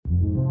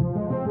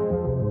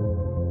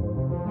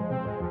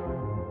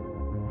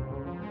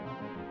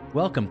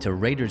Welcome to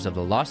Raiders of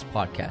the Lost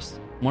Podcast,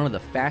 one of the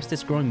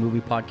fastest growing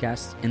movie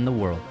podcasts in the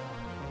world,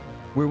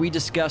 where we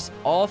discuss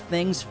all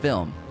things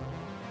film.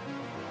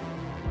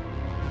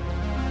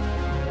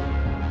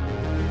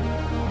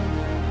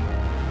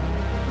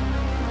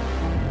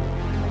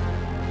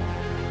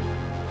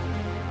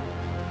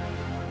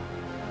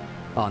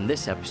 On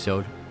this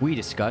episode, we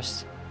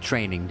discuss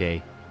Training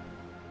Day.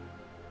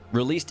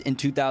 Released in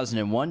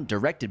 2001,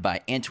 directed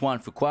by Antoine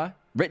Fuqua,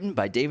 written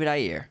by David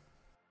Ayer.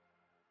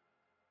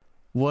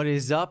 What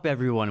is up,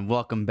 everyone?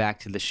 Welcome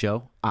back to the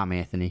show. I'm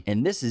Anthony.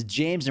 And this is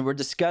James, and we're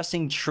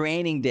discussing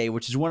Training Day,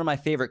 which is one of my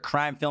favorite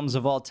crime films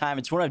of all time.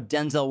 It's one of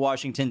Denzel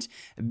Washington's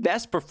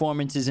best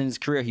performances in his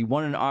career. He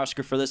won an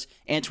Oscar for this.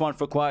 Antoine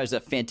Fuqua is a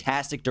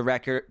fantastic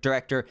director.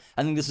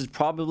 I think this is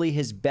probably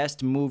his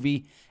best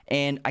movie,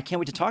 and I can't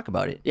wait to talk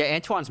about it. Yeah,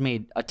 Antoine's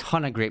made a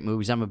ton of great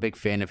movies. I'm a big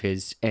fan of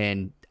his,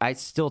 and I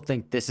still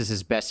think this is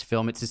his best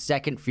film. It's his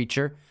second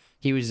feature.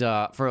 He was,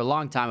 for a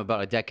long time,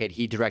 about a decade,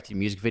 he directed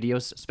music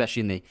videos,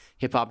 especially in the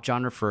hip-hop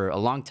genre for a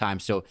long time.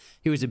 So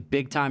he was a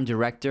big-time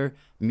director,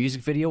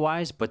 music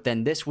video-wise, but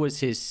then this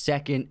was his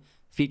second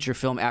feature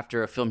film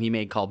after a film he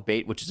made called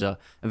Bait, which is a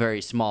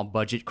very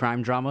small-budget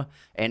crime drama.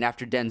 And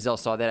after Denzel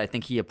saw that, I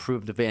think he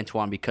approved of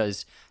Antoine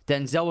because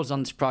Denzel was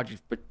on this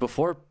project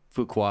before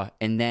Fuqua,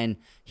 and then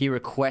he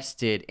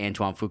requested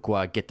Antoine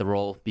Fuqua get the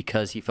role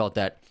because he felt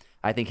that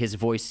I think his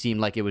voice seemed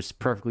like it was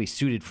perfectly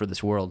suited for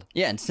this world.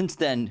 Yeah, and since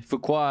then,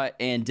 Fuqua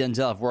and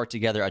Denzel have worked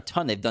together a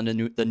ton. They've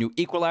done the new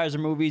Equalizer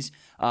movies.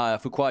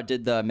 Fuqua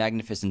did the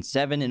Magnificent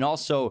Seven, and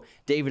also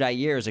David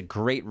Ayer is a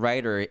great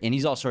writer, and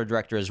he's also a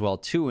director as well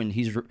too. And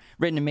he's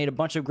written and made a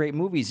bunch of great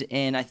movies.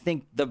 And I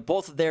think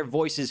both of their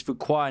voices,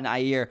 Fuqua and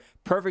Ayer,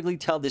 perfectly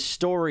tell this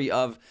story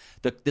of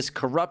this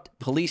corrupt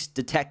police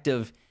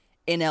detective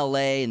in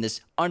LA and this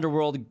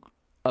underworld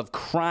of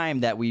crime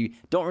that we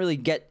don't really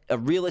get a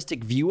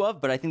realistic view of,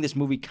 but I think this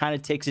movie kind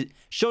of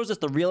shows us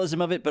the realism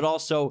of it, but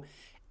also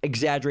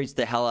exaggerates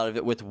the hell out of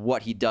it with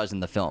what he does in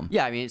the film.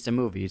 Yeah, I mean, it's a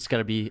movie. It's got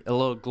to be a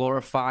little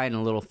glorified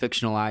and a little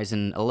fictionalized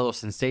and a little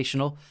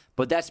sensational,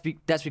 but that's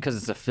because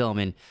it's a film.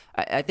 And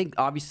I think,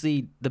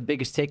 obviously, the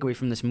biggest takeaway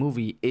from this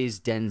movie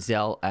is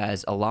Denzel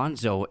as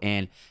Alonzo,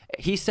 and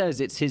he says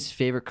it's his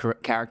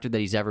favorite character that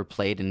he's ever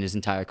played in his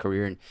entire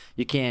career, and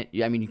you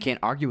can't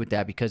argue with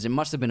that because it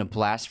must have been a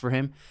blast for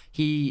him.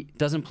 He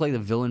doesn't play the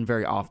villain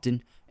very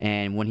often,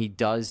 and when he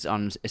does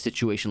on a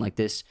situation like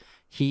this,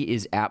 he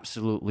is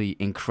absolutely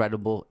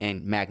incredible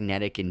and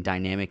magnetic and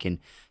dynamic, and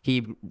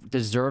he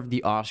deserved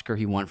the Oscar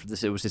he won for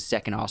this. It was his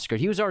second Oscar.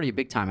 He was already a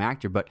big-time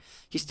actor, but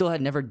he still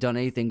had never done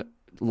anything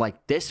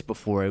like this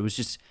before. It was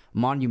just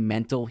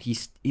monumental. He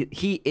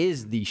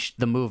is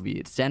the movie.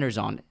 It centers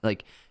on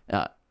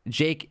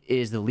Jake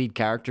is the lead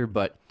character,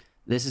 but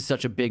this is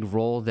such a big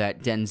role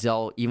that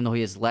Denzel, even though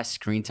he has less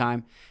screen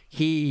time,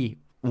 he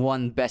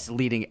won Best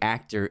Leading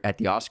Actor at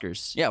the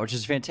Oscars. Yeah, which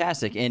is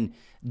fantastic. And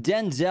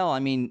Denzel, I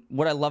mean,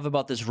 what I love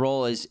about this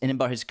role and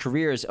about his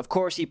career is, of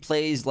course, he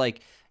plays the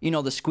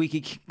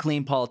squeaky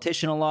clean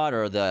politician a lot,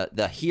 or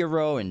the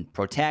hero and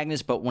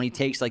protagonist, but when he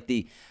takes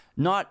the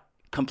not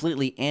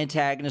completely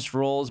antagonist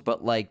roles,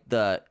 but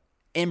the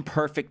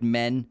imperfect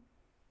men,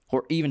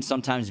 or even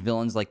sometimes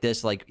villains like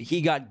this, he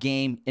got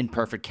Game in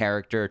perfect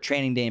character,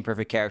 Training Day in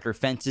perfect character,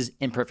 Fences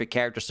in perfect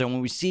character. So when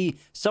we see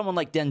someone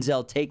like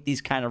Denzel take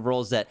these kind of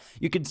roles that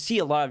you could see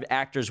a lot of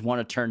actors want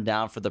to turn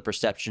down for the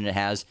perception it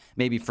has,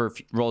 maybe for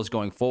roles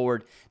going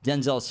forward,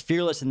 Denzel is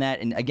fearless in that.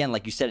 And again,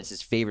 like you said, it's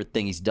his favorite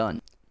thing he's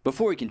done.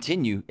 Before we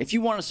continue, if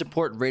you want to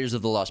support Raiders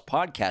of the Lost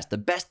Podcast, the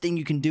best thing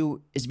you can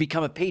do is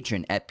become a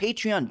patron at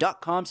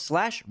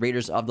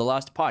patreon.com/Raiders of the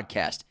Lost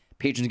Podcast.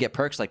 Patrons get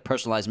perks like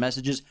personalized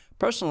messages,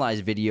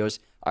 personalized videos,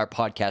 our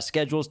podcast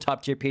schedules.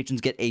 Top-tier patrons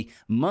get a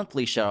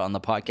monthly shout-out on the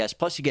podcast.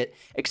 Plus, you get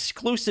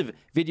exclusive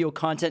video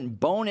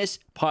content, bonus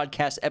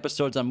podcast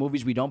episodes on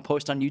movies we don't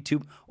post on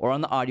YouTube or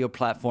on the audio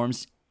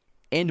platforms,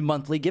 and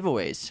monthly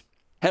giveaways.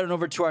 Head on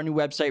over to our new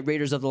website,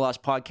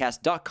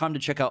 RaidersOfTheLostPodcast.com, to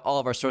check out all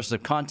of our sources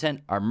of content,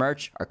 our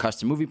merch, our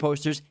custom movie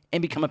posters,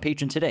 and become a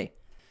patron today.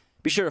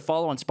 Be sure to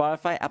follow on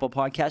Spotify, Apple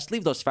Podcasts,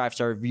 leave those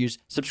 5-star reviews,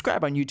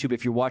 subscribe on YouTube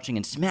if you're watching,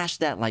 and smash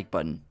that like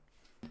button.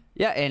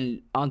 Yeah,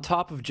 and on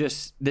top of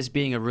just this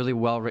being a really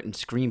well-written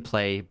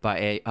screenplay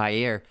by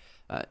Ayer,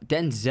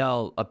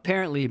 Denzel,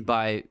 apparently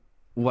by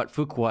what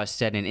Fuqua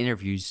said in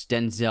interviews,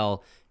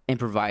 Denzel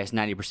improvised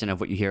 90% of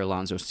what you hear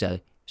Alonzo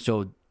say.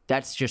 So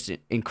that's just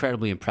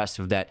incredibly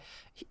impressive that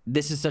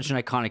this is such an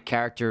iconic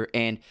character.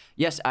 And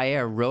yes,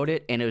 Ayer wrote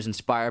it, and it was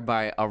inspired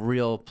by a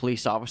real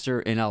police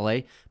officer in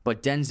LA,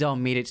 but Denzel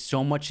made it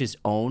so much his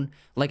own.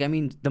 One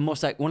of the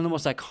most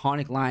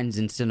iconic lines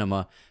in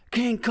cinema,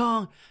 "King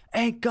Kong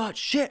ain't got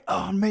shit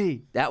on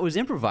me." That was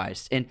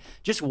improvised. And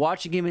just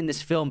watching him in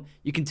this film,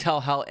 you can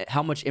tell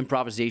how much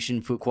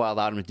improvisation Fuqua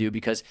allowed him to do,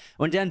 because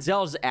when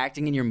Denzel's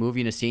acting in your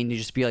movie in a scene, you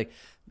just be like,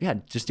 yeah,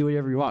 just do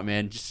whatever you want,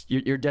 man.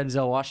 You're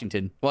Denzel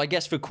Washington. Well, I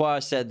guess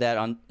Fuqua said that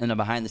in a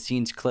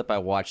behind-the-scenes clip I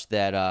watched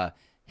that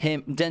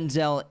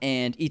Denzel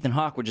and Ethan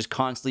Hawke would just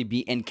constantly be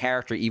in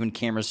character. Even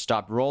cameras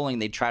stopped rolling,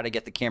 they'd try to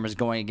get the cameras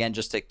going again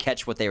just to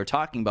catch what they were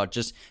talking about,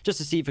 just to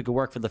see if it could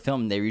work for the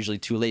film. And they were usually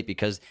too late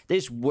because they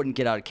just wouldn't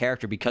get out of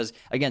character, because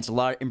again, it's a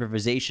lot of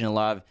improvisation, a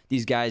lot of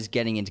these guys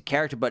getting into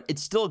character, but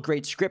it's still a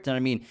great script. And I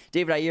mean,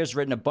 David Ayer's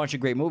written a bunch of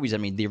great movies. I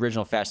mean, the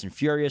original Fast and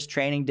Furious,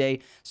 Training Day,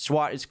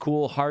 SWAT is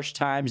cool, Harsh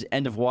Times,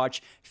 End of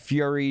Watch,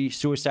 Fury,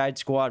 Suicide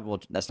Squad.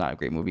 Well, that's not a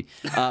great movie.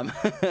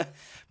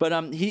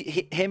 But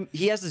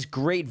he has this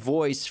great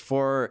voice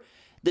for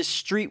the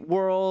street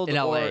world in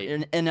LA,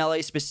 in LA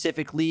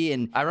specifically,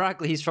 and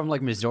ironically, he's from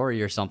like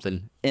Missouri or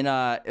something.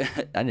 I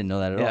didn't know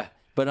that at all.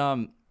 But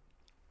oh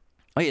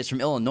yeah, it's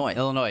from Illinois.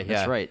 Illinois,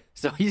 that's right.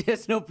 So he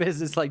has no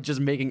business like just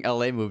making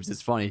LA moves.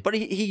 It's funny, but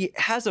he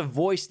has a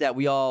voice that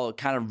we all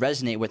kind of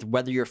resonate with,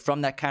 whether you're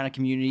from that kind of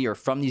community or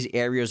from these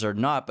areas or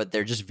not. But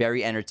they're just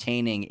very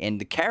entertaining,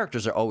 and the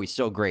characters are always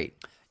so great.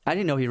 I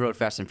didn't know he wrote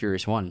Fast and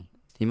Furious 1.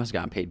 He must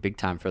have gotten paid big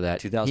time for that.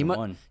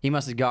 2001. He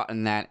must have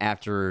gotten that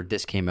after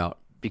this came out.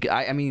 Because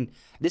I mean,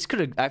 this could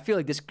have. I feel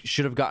like this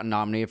should have gotten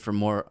nominated for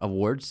more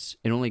awards.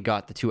 It only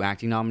got the 2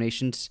 acting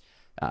nominations.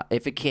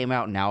 If it came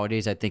out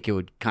nowadays, I think it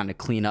would kind of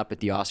clean up at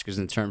the Oscars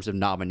in terms of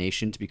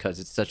nominations, because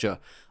it's such a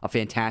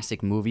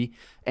fantastic movie.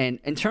 And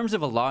in terms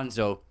of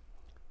Alonzo,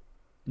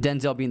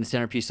 Denzel being the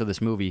centerpiece of this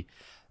movie,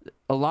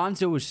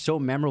 Alonzo was so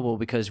memorable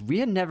because we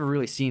had never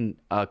really seen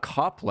a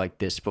cop like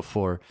this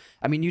before.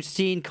 I mean, you'd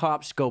seen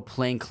cops go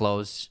plain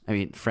clothes. I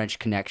mean, French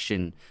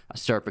Connection,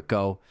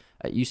 Serpico.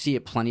 You see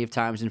it plenty of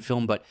times in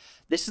film, but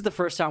this is the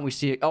first time we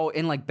see it. Oh,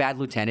 in like Bad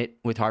Lieutenant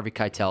with Harvey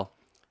Keitel.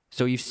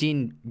 So you've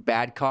seen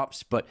bad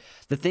cops, but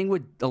the thing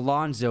with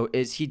Alonzo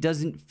is he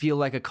doesn't feel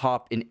like a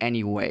cop in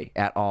any way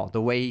at all. The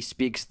way he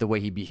speaks, the way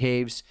he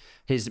behaves,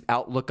 his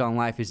outlook on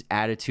life, his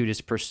attitude, his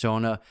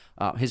persona,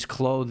 his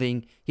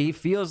clothing. He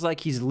feels like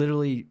he's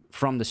literally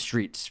from the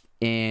streets.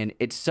 And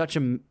it's such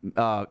a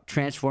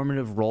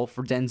transformative role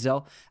for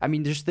Denzel. I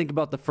mean, just think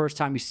about the first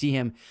time you see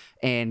him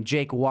and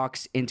Jake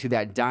walks into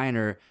that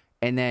diner,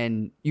 and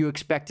then you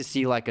expect to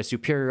see like a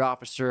superior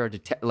officer or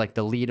like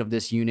the lead of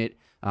this unit,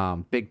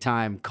 big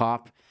time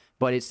cop.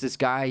 But it's this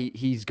guy,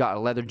 he's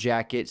got leather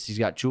jackets, he's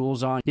got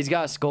jewels on, he's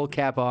got a skull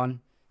cap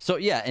on. So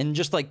yeah, and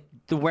just like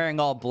the wearing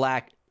all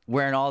black,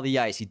 wearing all the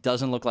ice, he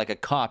doesn't look like a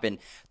cop. And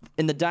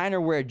in the diner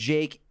where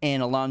Jake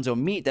and Alonzo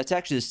meet, that's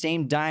actually the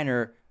same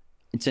diner.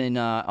 It's in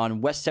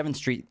on West 7th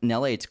Street in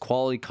LA. It's a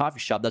quality coffee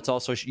shop that's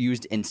also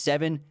used in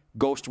Seven,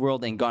 Ghost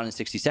World, and Gone in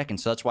 60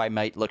 Seconds. So that's why it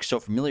might look so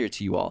familiar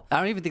to you all. I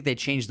don't even think they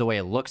changed the way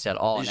it looks at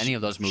all in any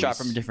of those movies. Shot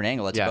from a different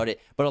angle. That's about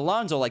it. But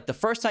Alonzo, like the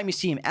first time you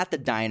see him at the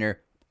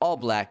diner, all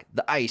black,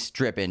 the ice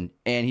dripping,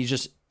 and he's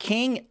just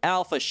king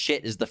alpha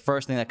shit is the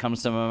first thing that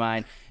comes to my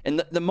mind.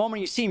 And the moment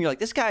you see him, you're like,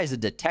 this guy is a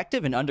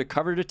detective, an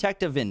undercover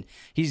detective, and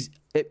he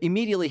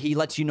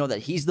lets you know that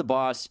he's the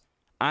boss.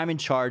 I'm in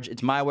charge.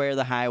 It's my way or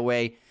the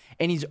highway.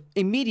 And he's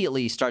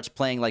immediately starts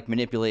playing like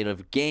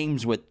manipulative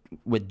games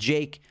with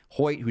Jake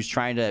Hoyt, who's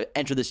trying to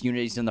enter this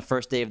unit. He's on the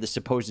first day of the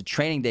supposed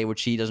training day,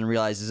 which he doesn't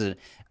realize is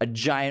a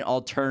giant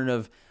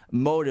alternative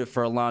motive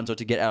for Alonzo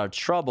to get out of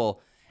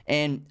trouble.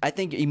 And I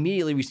think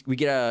immediately we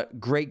get a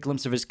great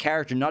glimpse of his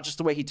character, not just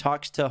the way he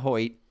talks to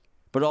Hoyt,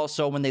 but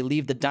also when they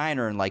leave the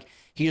diner and like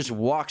he just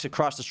walks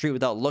across the street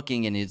without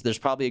looking, and there's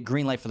probably a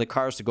green light for the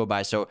cars to go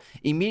by. So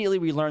immediately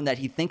we learn that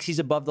he thinks he's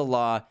above the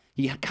law.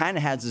 He kind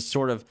of has this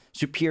sort of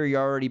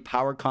superiority,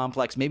 power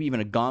complex, maybe even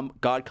a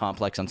god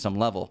complex on some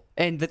level.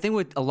 And the thing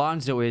with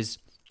Alonzo is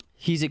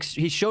he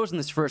shows in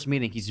this first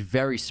meeting he's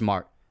very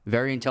smart,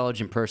 very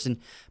intelligent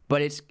person,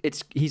 but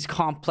he's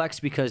complex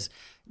because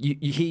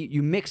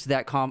you mix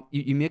that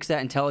you mix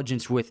that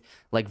intelligence with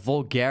like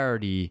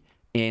vulgarity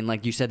and,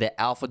 like you said, the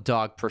alpha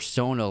dog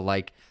persona,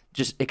 like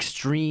just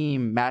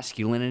extreme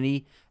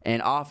masculinity,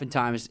 and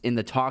oftentimes in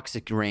the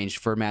toxic range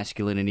for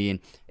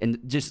masculinity. And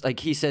just like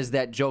he says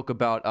that joke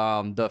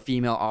about the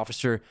female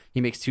officer,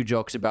 he makes 2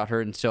 jokes about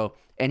her. And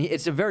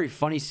it's a very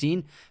funny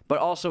scene, but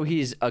also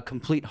he's a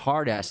complete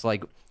hard ass.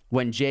 Like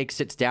when Jake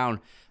sits down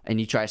and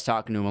he tries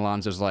talking to him,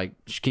 Alonzo's like,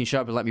 can you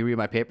shut up and let me read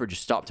my paper?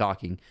 Just stop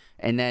talking.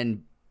 And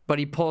then, but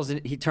he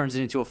turns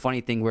it into a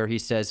funny thing where he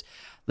says,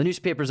 the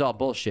newspaper's all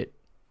bullshit.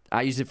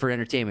 I use it for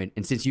entertainment.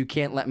 And since you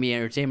can't let me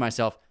entertain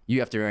myself,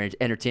 you have to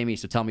entertain me,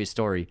 so tell me a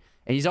story.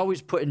 And he's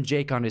always putting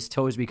Jake on his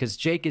toes because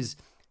Jake is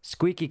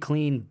squeaky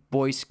clean,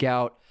 Boy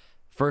Scout,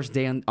 first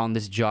day on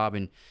this job.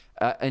 And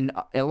in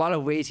a lot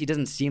of ways, he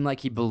doesn't seem like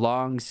he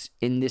belongs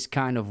in this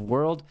kind of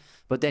world.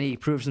 But then he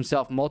proves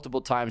himself multiple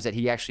times that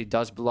he actually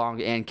does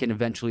belong and can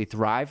eventually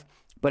thrive.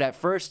 But at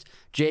first,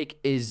 Jake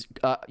is,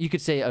 you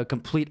could say, a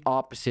complete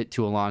opposite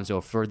to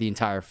Alonzo for the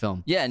entire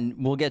film. Yeah, and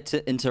we'll get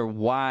into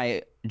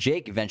why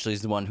Jake eventually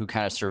is the one who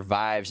kind of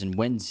survives and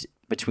wins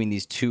between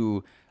these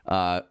two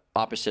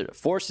opposite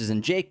forces.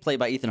 And Jake, played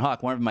by Ethan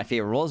Hawke, one of my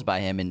favorite roles by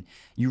him, and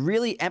you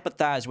really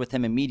empathize with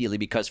him immediately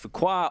because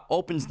Fuqua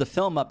opens the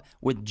film up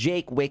with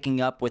Jake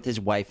waking up with his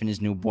wife and his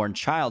newborn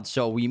child.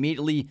 So we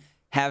immediately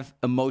have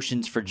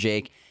emotions for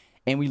Jake.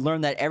 And we learn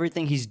that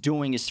everything he's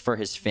doing is for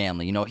his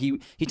family. You know, he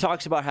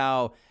talks about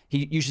how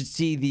you should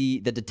see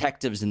the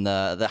detectives and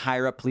the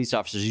higher up police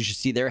officers. You should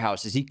see their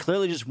houses. He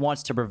clearly just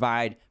wants to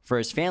provide for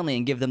his family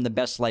and give them the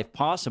best life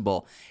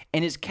possible.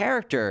 And his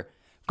character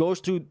goes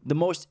through the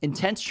most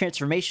intense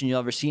transformation you'll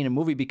ever see in a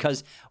movie,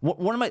 because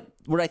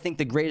what I think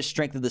the greatest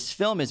strength of this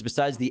film is,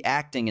 besides the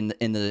acting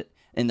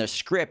in the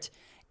script,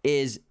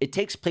 is it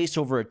takes place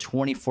over a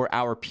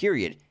 24-hour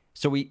period.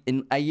 So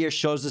a year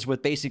shows us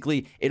with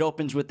basically, it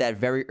opens with that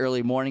very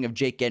early morning of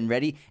Jake getting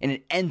ready, and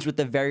it ends with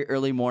the very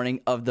early morning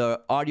of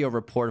the audio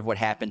report of what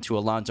happened to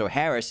Alonzo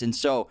Harris. And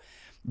so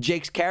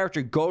Jake's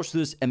character goes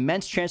through this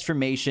immense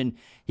transformation.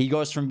 He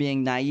goes from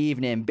being naive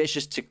and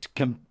ambitious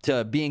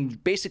to being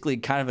basically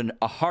kind of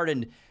a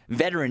hardened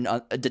veteran,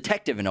 a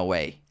detective in a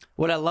way.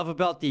 What I love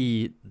about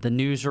the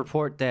news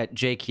report that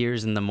Jake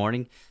hears in the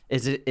morning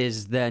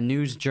is the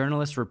news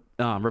journalist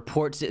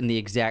reports it in the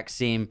exact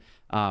same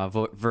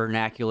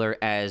vernacular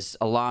as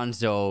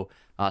Alonzo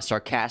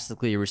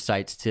sarcastically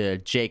recites to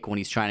Jake when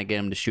he's trying to get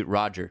him to shoot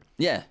Roger.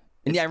 Yeah.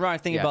 And the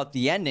ironic thing about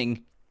the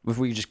ending, if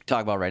we just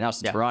talk about right now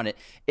since we're on it,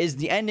 is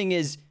the ending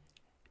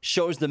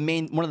shows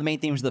one of the main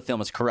themes of the film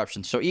is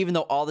corruption. So even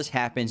though all this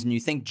happens and you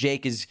think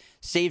Jake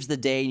saves the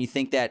day and you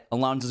think that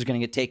Alonzo's going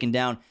to get taken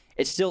down,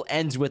 it still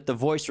ends with the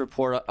voice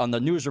report on the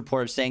news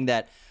report saying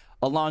that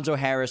Alonzo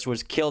Harris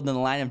was killed in the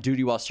line of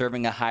duty while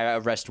serving a high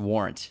arrest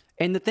warrant.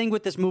 And the thing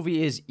with this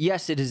movie is,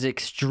 yes, it is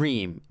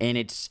extreme, and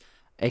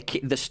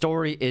the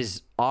story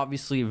is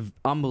obviously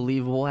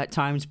unbelievable at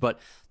times, but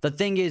the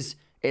thing is,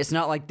 it's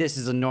not like this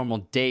is a normal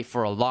day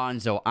for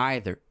Alonzo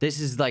either. This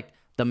is like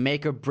the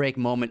make or break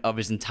moment of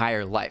his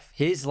entire life.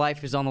 His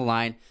life is on the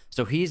line,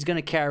 so he's going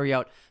to carry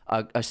out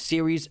a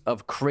series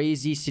of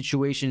crazy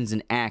situations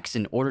and acts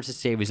in order to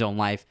save his own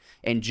life,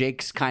 and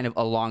Jake's kind of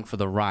along for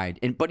the ride.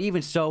 But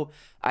even so,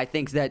 I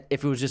think that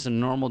if it was just a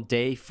normal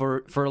day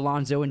for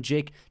Alonzo and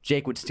Jake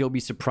would still be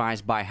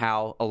surprised by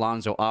how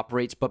Alonzo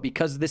operates. But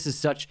because this is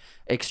such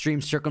extreme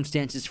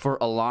circumstances for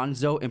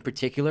Alonzo in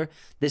particular,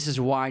 this is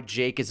why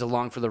Jake is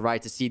along for the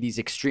ride, to see these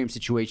extreme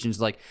situations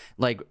like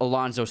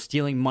Alonzo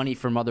stealing money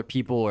from other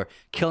people or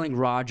killing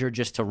Roger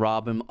just to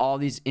rob him, all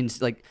these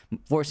like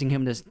forcing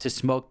him to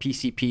smoke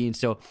PCP. And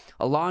so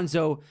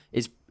Alonzo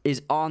is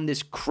on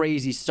this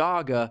crazy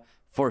saga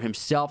for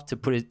himself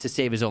to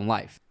save his own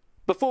life.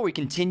 Before we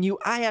continue,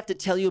 I have to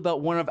tell you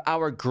about one of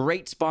our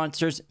great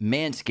sponsors,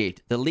 Manscaped,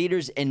 the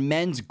leaders in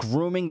men's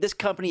grooming. This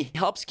company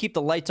helps keep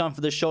the lights on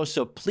for the show,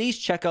 so please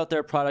check out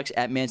their products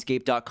at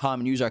manscaped.com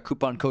and use our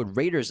coupon code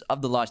Raiders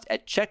of the Lost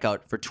at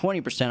checkout for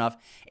 20% off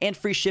and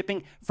free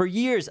shipping. For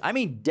years, I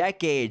mean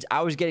decades,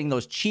 I was getting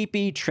those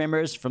cheapy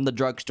trimmers from the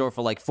drugstore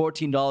for like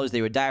 $14.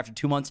 They would die after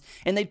 2 months,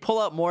 and they'd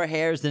pull out more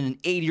hairs than an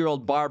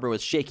 80-year-old barber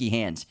with shaky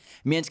hands.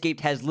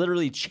 Manscaped has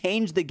literally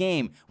changed the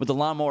game with the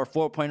Lawnmower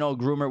 4.0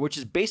 groomer, which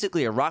is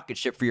basically a rocket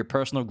ship for your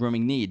personal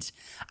grooming needs.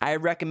 I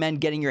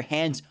recommend getting your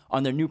hands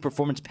on their new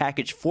Performance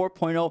Package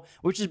 4.0,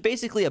 which is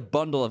basically a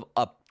bundle of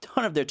a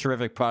ton of their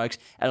terrific products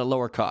at a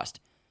lower cost.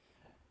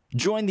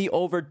 Join the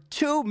over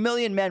 2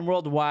 million men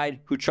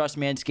worldwide who trust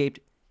Manscaped.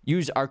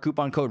 Use our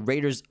coupon code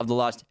Raiders of the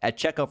Lost at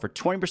checkout for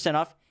 20%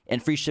 off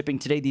and free shipping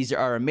today. These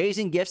are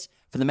amazing gifts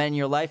for the men in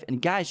your life.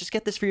 And guys, just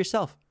get this for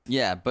yourself.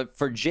 Yeah, but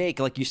for Jake,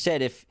 like you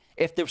said, if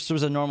this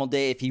was a normal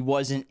day, if he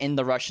wasn't in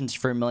the Russians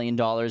for $1 million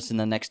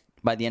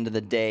by the end of the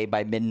day,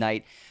 by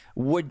midnight,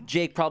 would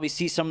Jake probably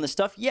see some of the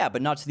stuff? Yeah,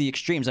 but not to the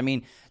extremes. I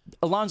mean,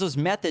 Alonzo's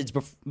methods,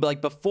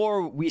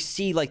 before we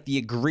see like the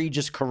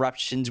egregious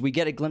corruptions, we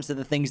get a glimpse of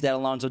the things that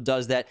Alonzo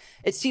does that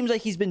it seems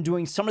like he's been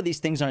doing some of these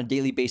things on a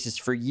daily basis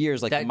for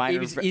years. Like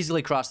that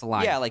easily cross the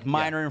line. Yeah, like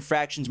minor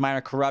infractions,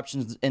 minor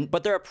corruptions,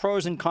 but there are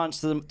pros and cons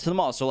to them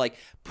all. So like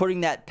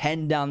putting that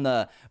pen down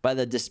the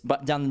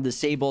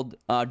disabled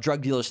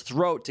drug dealer's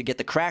throat to get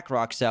the crack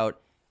rocks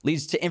out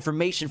leads to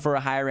information for a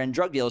higher end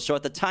drug dealer. So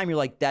at the time, you're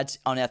like, that's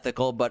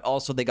unethical, but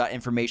also they got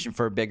information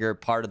for a bigger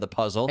part of the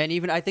puzzle. And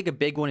even I think a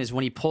big one is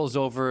when he pulls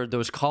over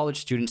those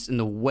college students and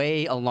the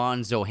way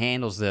Alonzo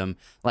handles them.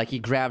 Like he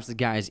grabs the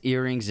guy's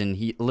earrings and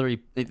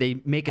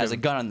they make has a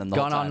gun on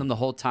them the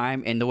whole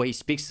time. And the way he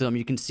speaks to them,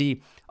 you can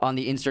see on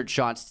the insert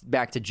shots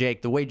back to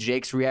Jake, the way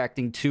Jake's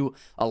reacting to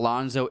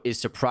Alonzo is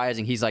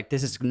surprising. He's like,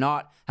 this is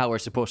not how we're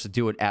supposed to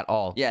do it at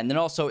all. Yeah, and then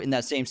also in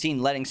that same scene,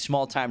 letting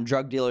small-time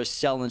drug dealers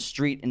sell in the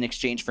street in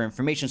exchange for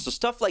information. So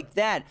stuff like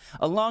that,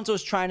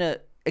 Alonzo's trying to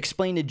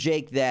explain to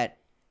Jake that,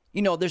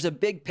 you know, there's a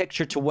big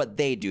picture to what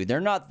they do. They're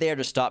not there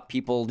to stop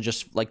people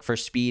just like for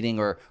speeding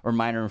or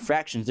minor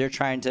infractions. They're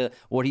trying to,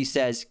 what he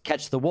says,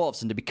 catch the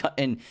wolves, and to become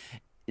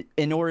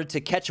in order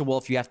to catch a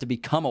wolf, you have to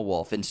become a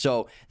wolf. And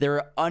so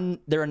there are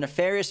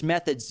nefarious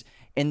methods,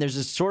 and there's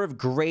a sort of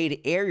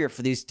grayed area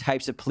for these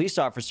types of police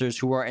officers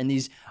who are in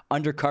these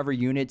undercover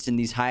units and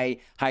these high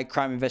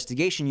crime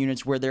investigation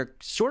units where they're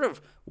sort of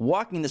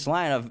walking this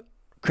line of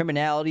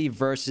criminality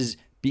versus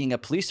being a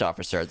police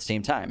officer at the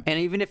same time. And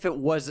even if it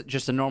was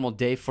just a normal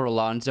day for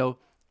Alonzo,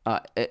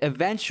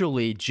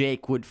 eventually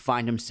Jake would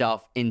find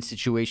himself in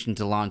situations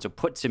Alonzo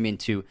puts him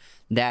into,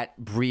 that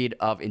breed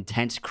of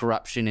intense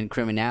corruption and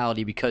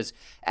criminality, because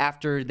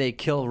after they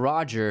kill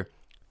Roger,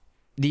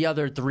 the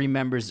other 3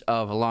 members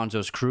of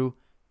Alonzo's crew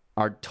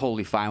are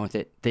totally fine with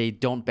it. They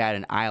don't bat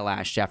an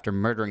eyelash after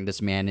murdering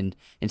this man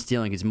and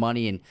stealing his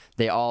money, and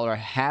they all are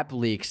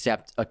happily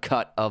accept a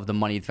cut of the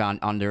money found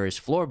under his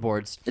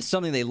floorboards. It's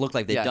something they look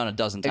like they've done a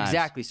dozen times.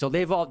 Exactly. So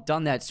they've all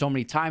done that so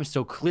many times.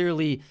 So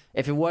clearly,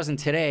 if it wasn't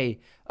today,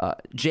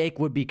 Jake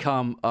would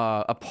become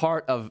a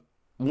part of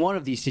one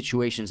of these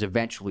situations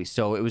eventually.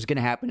 So it was going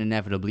to happen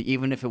inevitably,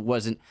 even if it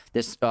wasn't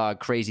this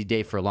crazy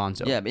day for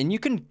Alonzo. Yeah, and you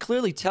can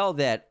clearly tell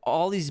that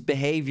all these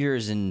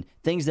behaviors and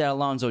things that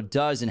Alonzo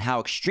does and how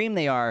extreme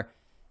they are,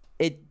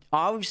 it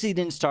obviously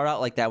didn't start out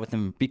like that with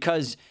him,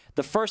 because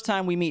the first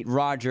time we meet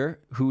Roger,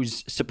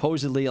 who's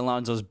supposedly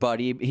Alonzo's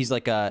buddy, he's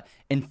like a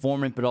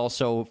informant but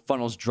also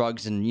funnels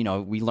drugs, and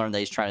we learn that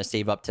he's trying to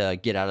save up to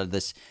get out of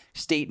this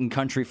state and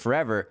country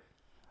forever.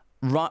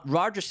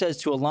 Roger says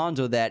to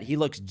Alonzo that he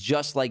looks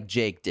just like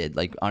Jake did,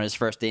 like on his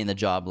first day in the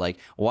job, like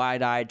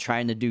wide-eyed,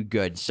 trying to do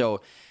good.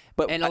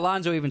 And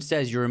Alonzo even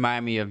says, "You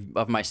remind me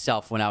of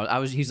myself when I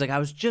was." He's like, "I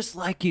was just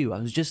like you. I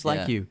was just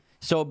like you."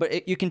 So,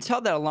 you can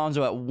tell that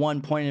Alonzo at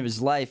one point of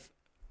his life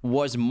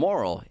was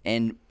moral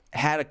and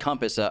had a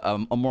compass,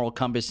 a moral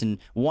compass, and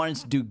wanted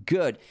to do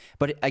good.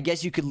 But I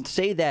guess you could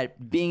say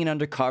that being an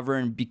undercover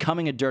and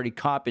becoming a dirty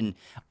cop and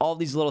all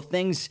these little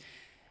things,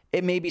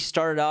 it maybe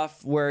started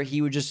off where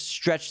he would just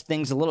stretch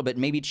things a little bit,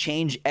 maybe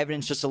change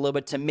evidence just a little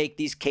bit to make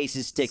these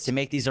cases stick, to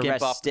make these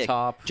arrests stick,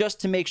 just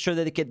to make sure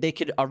that they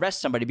could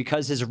arrest somebody,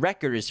 because his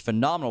record is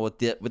phenomenal with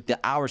the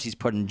hours he's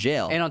put in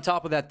jail. And on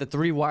top of that, the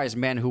three wise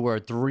men, who are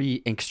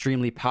three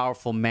extremely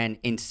powerful men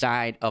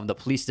inside of the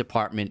police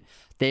department,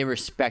 they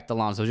respect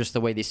Alonzo, just the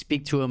way they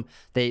speak to him.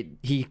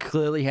 He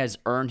clearly has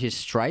earned his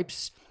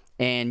stripes,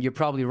 and you're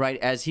probably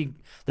right.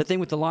 The thing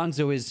with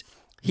Alonzo is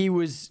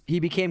he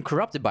became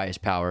corrupted by his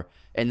power.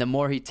 And the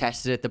more he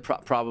tested it,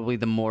 probably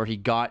the more he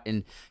got,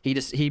 and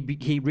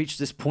he reached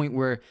this point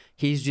where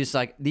he's just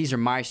like, these are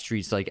my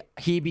streets. Like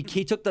he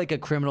took like a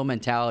criminal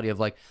mentality of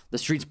like, the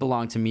streets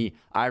belong to me.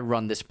 I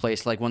run this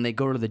place. Like when they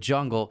go to the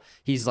jungle,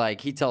 he's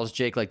like, he tells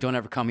Jake like, don't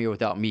ever come here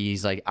without me.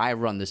 He's like, I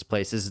run this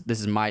place. This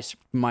is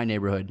my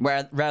neighborhood.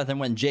 Rather than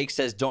when Jake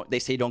says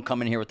don't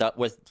come in here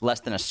with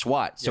less than a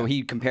SWAT. So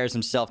he compares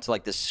himself to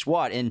like the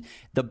SWAT, and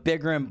the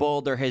bigger and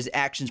bolder his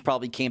actions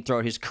probably came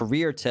throughout his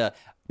career to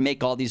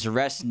make all these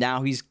arrests.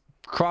 Now he's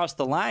crossed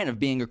the line of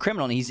being a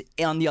criminal, and he's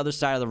on the other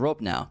side of the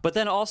rope now. But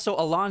then also,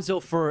 Alonzo,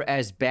 for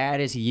as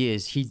bad as he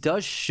is, he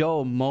does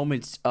show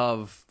moments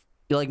of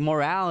like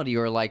morality,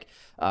 or like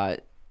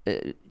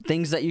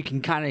things that you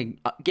can kind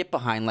of get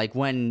behind, like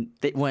when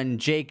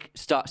Jake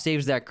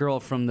saves that girl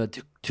from the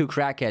two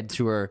crackheads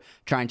who are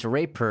trying to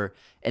rape her,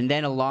 and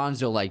then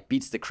Alonzo like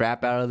beats the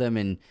crap out of them,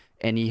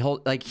 and he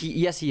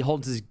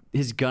holds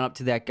his gun up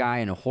to that guy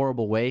in a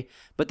horrible way.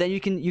 But then you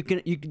can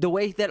the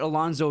way that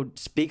Alonzo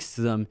speaks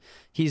to them,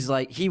 he's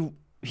like he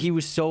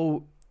was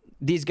so,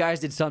 these guys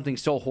did something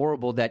so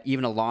horrible that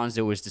even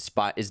Alonzo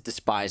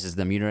despises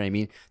them. You know what I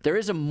mean? There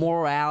is a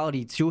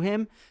morality to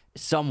him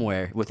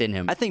somewhere within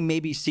him. I think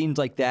maybe scenes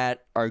like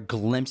that are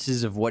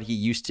glimpses of what he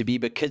used to be,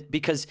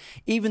 because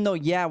even though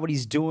what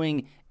he's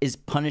doing is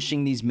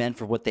punishing these men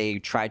for what they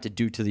tried to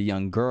do to the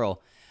young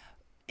girl,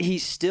 he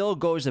still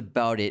goes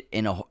about it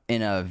in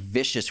a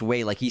vicious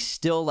way. Like he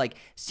still like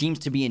seems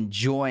to be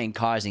enjoying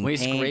causing pain. When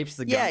he scrapes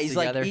the guns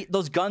together. Like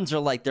those guns are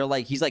like,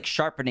 he's like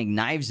sharpening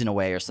knives in a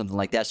way or something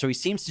like that. So he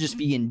seems to just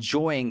be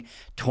enjoying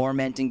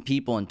tormenting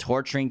people and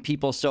torturing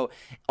people. So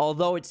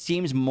although it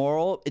seems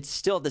moral, it's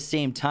still at the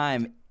same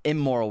time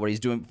immoral what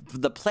he's doing,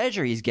 the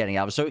pleasure he's getting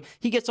out of it. So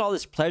he gets all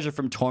this pleasure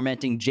from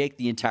tormenting Jake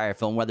the entire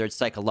film, whether it's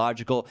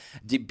psychological,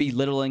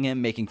 belittling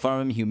him, making fun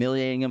of him,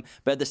 humiliating him.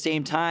 But at the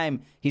same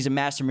time, he's a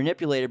master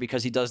manipulator,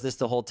 because he does this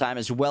the whole time,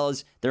 as well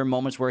as there are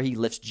moments where he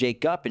lifts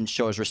Jake up and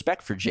shows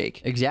respect for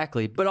Jake.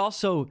 Exactly. But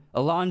also,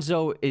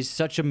 Alonzo is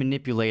such a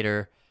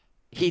manipulator.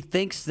 He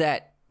thinks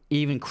that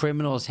even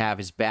criminals have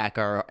his back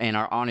and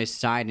are on his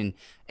side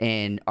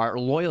and are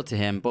loyal to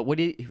him. But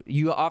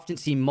you often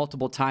see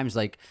multiple times,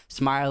 like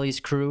Smiley's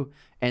crew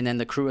and then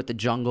the crew at the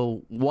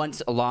jungle,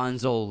 once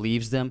Alonzo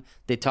leaves them,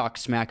 they talk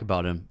smack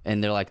about him.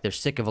 And they're like, they're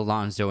sick of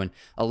Alonzo. And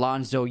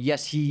Alonzo,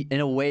 yes, he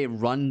in a way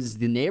runs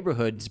the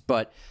neighborhoods,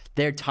 but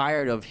they're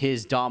tired of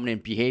his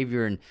dominant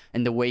behavior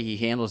and the way he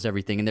handles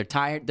everything. And they're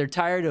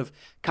tired of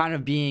kind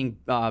of being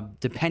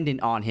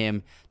dependent on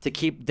him to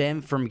keep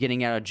them from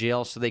getting out of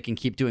jail so they can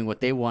keep doing what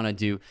they want to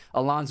do.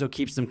 Alonzo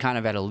keeps them kind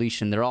of at a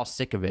leash, and they're all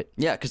sick of it.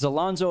 Yeah, because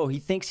Alonzo, he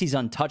thinks he's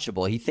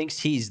untouchable. He thinks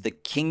he's the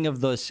king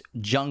of this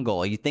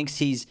jungle. He thinks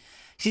he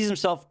sees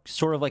himself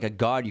sort of like a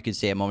god, you could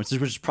say, at moments,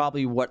 which is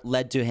probably what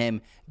led to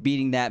him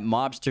beating that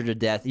mobster to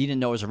death. He didn't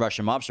know it was a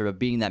Russian mobster, but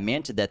beating that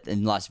man to death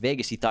in Las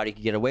Vegas, he thought he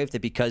could get away with it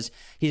because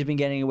he's been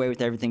getting away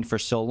with everything for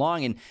so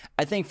long. And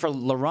I think for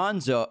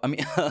Lorenzo, I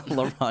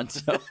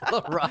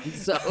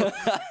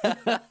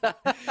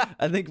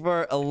think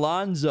for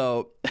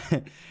Alonzo,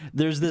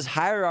 there's this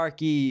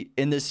hierarchy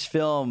in this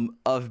film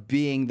of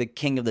being the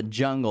king of the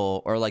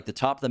jungle or like the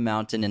top of the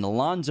mountain. And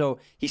Alonzo,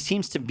 he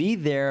seems to be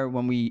there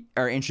when we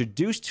are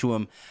introduced to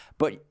him,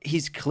 But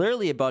he's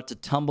clearly about to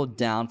tumble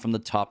down from the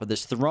top of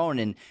this throne.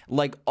 And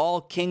like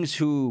all kings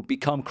who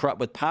become corrupt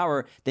with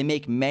power, they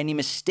make many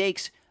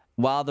mistakes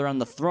while they're on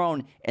the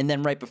throne. And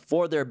then right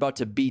before they're about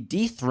to be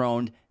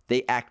dethroned,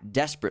 they act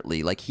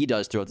desperately like he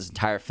does throughout this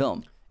entire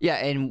film. Yeah,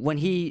 and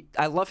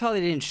I love how they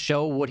didn't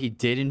show what he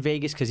did in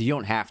Vegas because you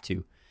don't have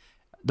to.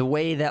 The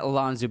way that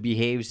Alonzo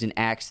behaves and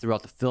acts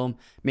throughout the film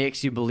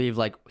makes you believe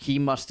like he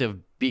must have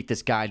beat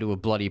this guy to a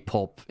bloody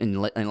pulp in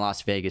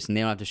Las Vegas, and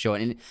they don't have to show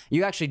it. And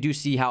you actually do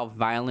see how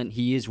violent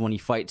he is when he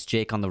fights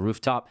Jake on the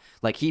rooftop.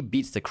 Like he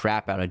beats the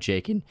crap out of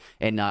Jake,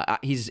 and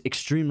he's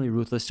extremely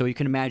ruthless. So you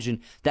can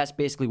imagine that's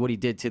basically what he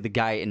did to the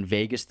guy in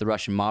Vegas, the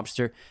Russian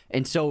mobster.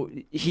 And so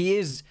he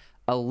is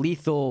a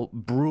lethal,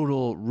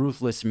 brutal,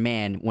 ruthless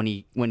man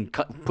when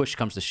push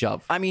comes to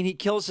shove. I mean, he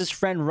kills his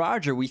friend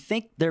Roger. We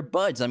think they're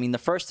buds. I mean, the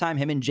first time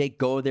him and Jake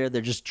go there,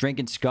 they're just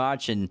drinking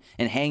scotch and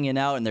hanging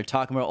out, and they're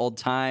talking about old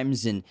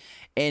times. And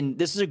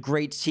this is a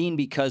great scene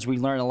because we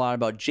learn a lot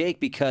about Jake,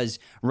 because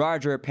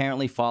Roger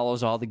apparently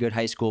follows all the good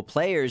high school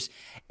players,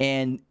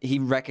 and he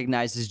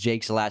recognizes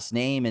Jake's last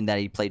name and that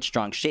he played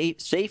strong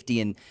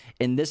safety.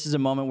 And this is a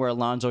moment where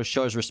Alonzo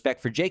shows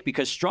respect for Jake,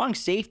 because strong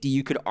safety,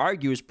 you could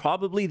argue, is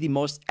probably the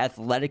most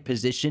athletic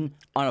position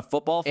on a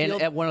football field.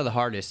 And at one of the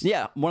hardest.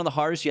 Yeah, one of the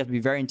hardest. You have to be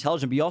very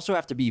intelligent, but you also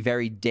have to be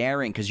very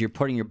daring because you're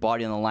putting your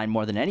body on the line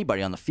more than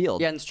anybody on the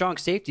field. Yeah, and strong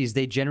safeties,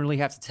 they generally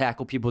have to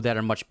tackle people that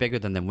are much bigger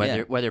than them,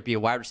 whether it be a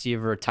wide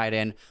receiver, a tight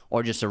end,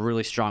 or just a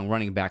really strong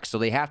running back. So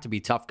they have to be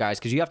tough guys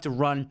because you have to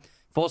run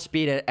full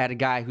speed at a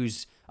guy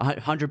who's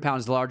 100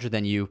 pounds larger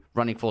than you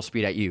running full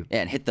speed at you.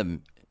 Yeah, and hit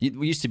them.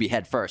 We used to be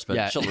head first,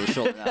 but shoulder to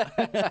shoulder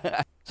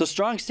now. So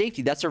strong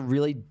safety, that's a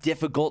really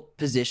difficult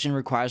position,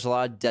 requires a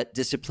lot of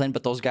discipline,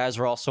 but those guys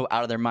are also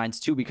out of their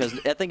minds too, because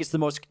I think it's the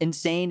most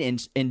insane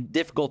and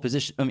difficult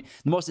position. I mean,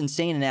 the most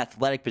insane and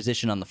athletic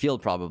position on the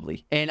field,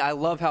 probably. And I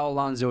love how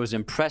Alonzo is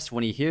impressed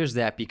when he hears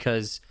that,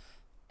 because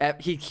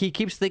he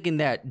keeps thinking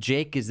that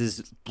Jake is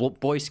this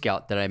Boy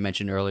Scout that I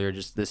mentioned earlier,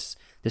 just this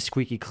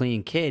squeaky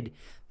clean kid,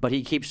 but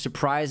he keeps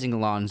surprising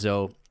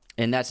Alonzo,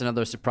 and that's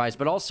another surprise.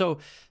 But also,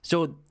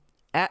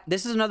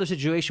 this is another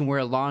situation where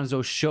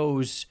Alonzo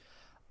shows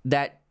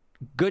that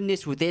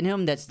goodness within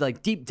him that's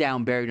like deep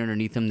down buried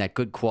underneath him, that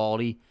good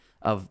quality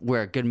of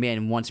where a good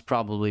man once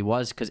probably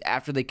was. Because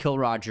after they kill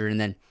Roger, and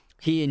then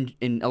he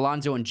and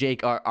Alonzo and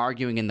Jake are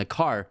arguing in the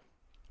car,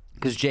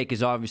 because Jake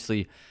is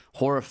obviously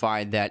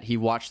horrified that he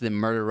watched them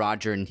murder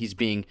Roger, and he's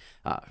being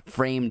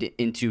framed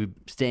into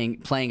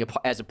playing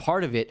as a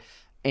part of it.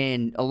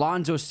 And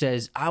Alonzo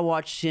says, I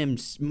watched him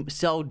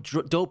sell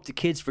dope to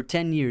kids for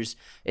 10 years.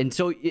 And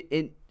so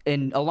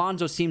and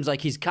Alonzo seems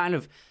like he's kind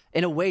of,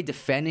 in a way,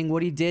 defending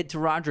what he did to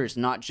Roger. It's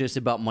not just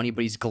about money,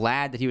 but he's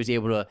glad that he was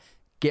able to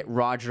get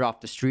Roger off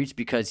the streets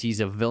because he's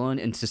a villain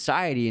in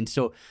society. And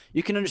so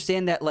you can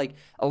understand that, like,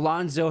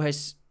 Alonzo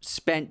has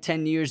spent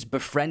 10 years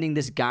befriending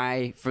this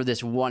guy for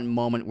this one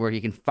moment where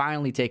he can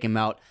finally take him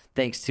out,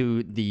 thanks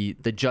to the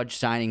judge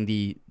signing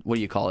the, what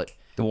do you call it?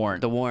 The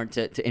warrant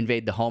to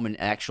invade the home and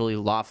actually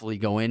lawfully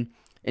go in.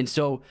 And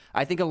so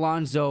I think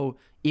Alonzo,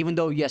 even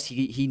though, yes,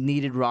 he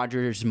needed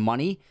Roger's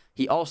money,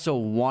 he also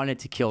wanted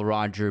to kill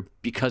Roger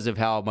because of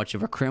how much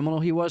of a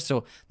criminal he was.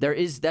 So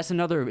that's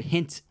another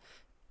hint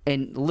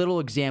and little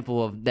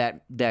example of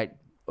that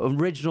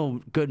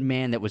original good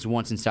man that was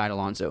once inside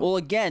Alonzo. Well,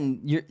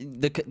 again,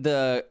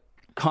 the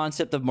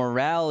concept of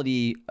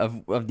morality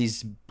of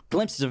these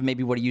glimpses of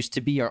maybe what he used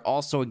to be are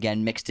also,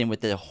 again, mixed in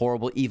with the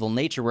horrible evil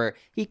nature where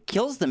he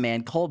kills the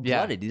man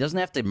cold-blooded. Yeah. He doesn't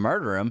have to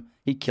murder him.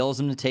 He kills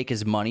him to take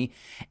his money.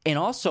 And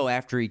also,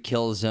 after he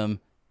kills him,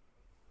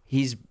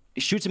 he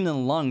shoots him in the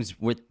lungs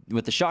with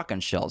the shotgun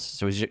shells.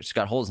 So he's just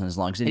got holes in his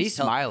lungs. And he's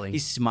smiling.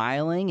 He's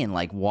smiling and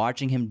like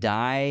watching him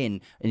die,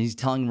 and he's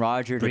telling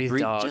Roger to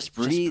breathe. Dog. Just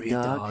breathe,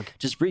 dog.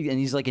 Just breathe. And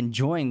he's like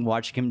enjoying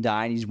watching him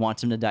die, and he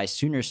wants him to die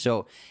sooner.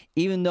 So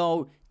even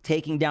though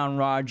taking down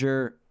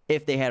Roger,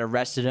 if they had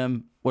arrested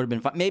him, would have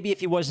been fine. Maybe if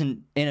he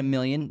wasn't in a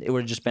million, it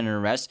would have just been an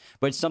arrest.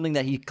 But it's something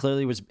that he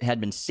clearly had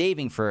been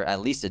saving for at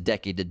least a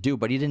decade to do.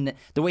 But he didn't.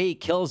 The way he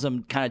kills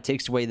him kind of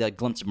takes away the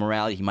glimpse of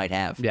morality he might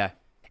have. Yeah.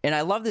 And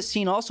I love this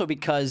scene also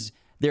because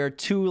there are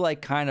two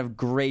like kind of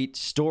great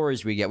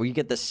stories we get. We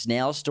get the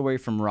snail story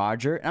from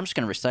Roger. And I'm just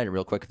going to recite it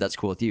real quick if that's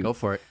cool with you. Go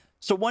for it.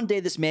 So one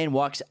day this man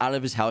walks out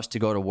of his house to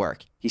go to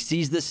work. He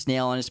sees this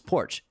snail on his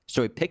porch.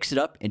 So he picks it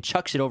up and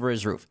chucks it over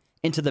his roof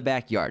into the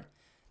backyard.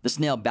 The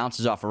snail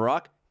bounces off a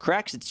rock,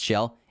 cracks its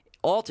shell,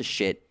 all to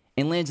shit,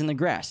 and lands in the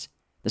grass.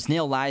 The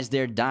snail lies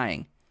there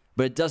dying.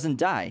 But it doesn't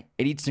die.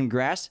 It eats some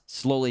grass,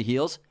 slowly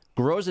heals,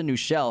 grows a new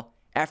shell.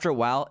 After a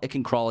while, it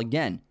can crawl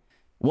again.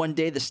 One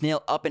day, the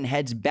snail up and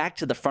heads back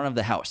to the front of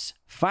the house.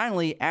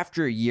 Finally,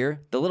 after a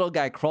year, the little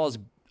guy crawls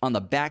on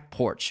the back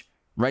porch.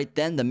 Right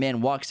then, the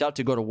man walks out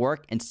to go to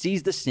work and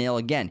sees the snail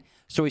again.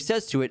 So he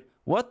says to it,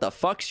 "What the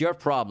fuck's your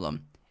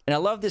problem?" And I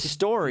love this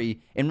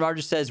story. And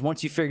Roger says,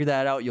 once you figure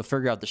that out, you'll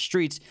figure out the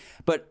streets.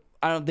 But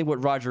I don't think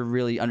what Roger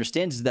really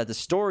understands is that the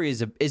story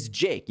is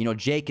Jake. You know,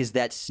 Jake is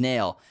that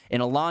snail,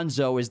 and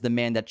Alonzo is the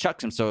man that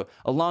chucks him. So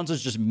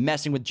Alonzo's just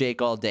messing with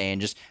Jake all day and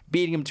just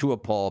beating him to a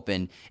pulp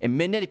and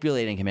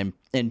manipulating him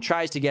and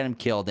tries to get him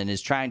killed and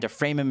is trying to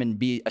frame him and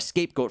be a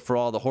scapegoat for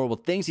all the horrible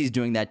things he's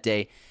doing that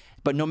day.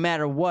 But no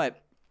matter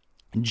what,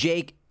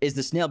 Jake is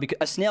the snail, because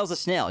a snail's a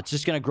snail. It's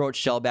just going to grow its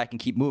shell back and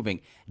keep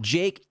moving.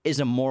 Jake is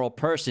a moral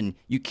person.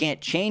 You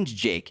can't change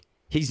Jake.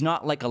 He's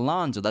not like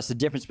Alonzo. That's the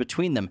difference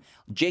between them.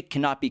 Jake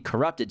cannot be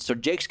corrupted. So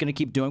Jake's going to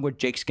keep doing what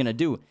Jake's going to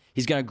do.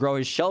 He's going to grow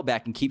his shell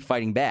back and keep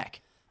fighting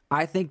back.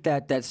 I think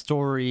that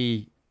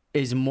story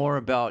is more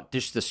about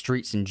just the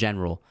streets in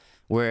general,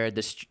 where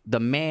the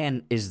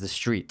man is the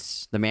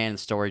streets. The man in the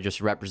story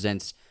just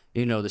represents,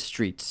 the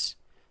streets.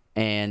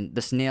 And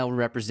the snail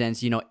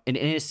represents, an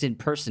innocent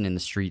person in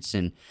the streets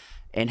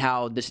and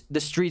how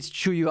the streets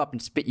chew you up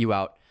and spit you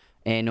out.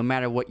 And no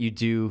matter what you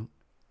do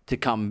to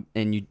come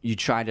and you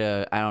try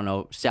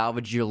to,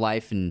 salvage your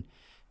life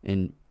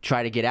and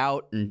try to get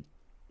out and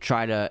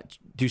try to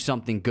do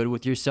something good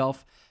with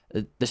yourself,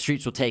 the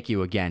streets will take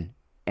you again.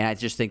 And I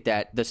just think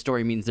that the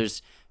story means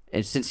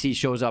and since he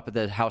shows up at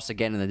the house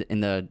again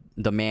and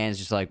the man's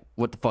just like,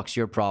 what the fuck's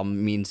your problem?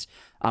 It means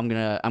I'm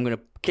gonna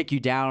kick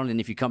you down,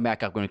 and if you come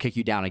back, I'm gonna kick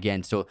you down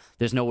again. So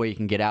there's no way you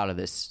can get out of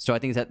this. So I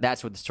think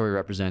that's what the story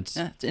represents.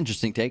 Yeah, it's an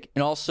interesting take.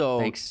 And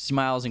also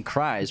Smiles and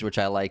Cries, which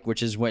I like,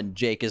 which is when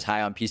Jake is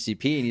high on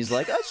PCP and he's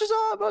like, oh, it's just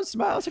all about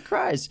smiles and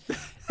cries.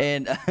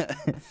 And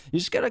you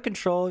just gotta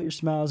control your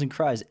smiles and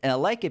cries. And I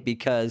like it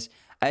because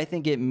I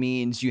think it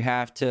means you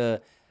have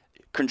to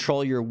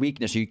control your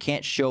weakness. You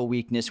can't show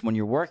weakness when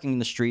you're working in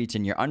the streets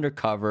and you're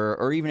undercover,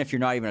 or even if you're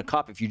not even a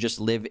cop, if you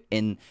just live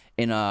in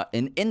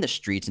the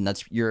streets and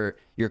that's your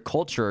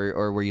culture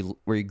or where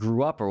you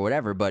grew up or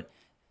whatever. But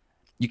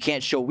you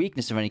can't show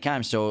weakness of any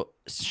kind. So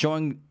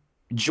showing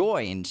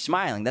joy and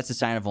smiling, that's a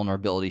sign of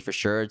vulnerability for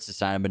sure. It's a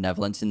sign of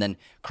benevolence. And then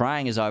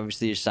crying is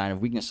obviously a sign of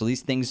weakness. So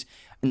these things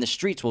in the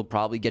streets will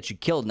probably get you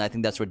killed, and I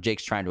think that's what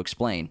Jake's trying to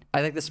explain.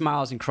 I think the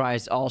smiles and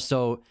cries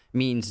also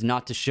means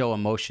not to show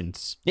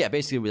emotions. Yeah,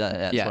 basically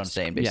that's what I'm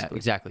saying. Basically, yeah,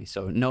 exactly.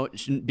 So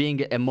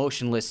being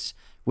emotionless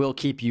will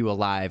keep you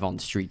alive on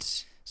the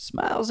streets.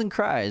 Smiles and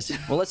cries.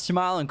 Well, let's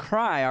smile and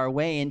cry our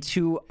way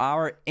into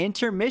our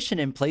intermission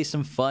and play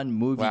some fun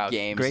movie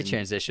games. Great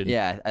transition.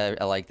 Yeah,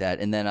 I like that.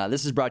 And then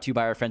this is brought to you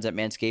by our friends at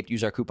Manscaped.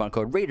 Use our coupon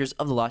code Raiders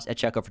of the Lost at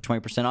checkout for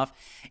 20% off.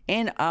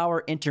 And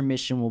our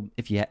intermission will,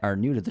 if you are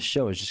new to the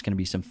show, is just going to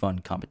be some fun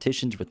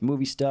competitions with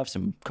movie stuff,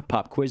 some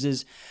pop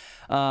quizzes.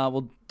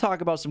 We'll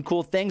talk about some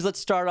cool things. Let's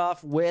start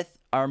off with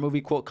our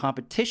movie quote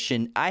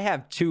competition. I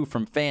have two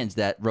from fans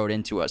that wrote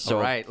into us. So,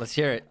 all right, let's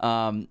hear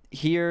it.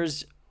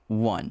 Here's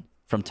one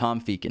from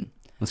Tom Feakin.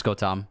 Let's go,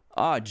 Tom.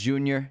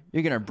 Junior,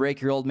 you're going to break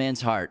your old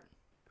man's heart.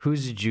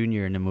 Who's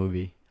Junior in the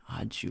movie?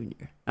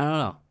 Junior. I don't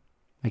know.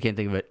 I can't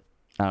think of it.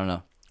 I don't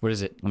know. What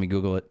is it? Let me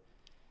Google it.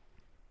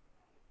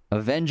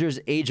 Avengers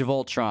Age of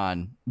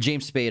Ultron.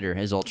 James Spader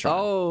is Ultron.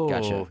 Oh,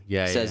 gotcha.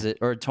 Yeah, says it.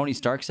 Or Tony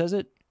Stark says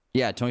it?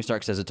 Yeah, Tony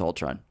Stark says it to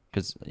Ultron.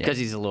 Because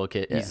he's a little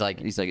kid.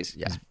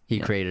 Yeah. He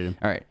created him.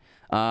 All right.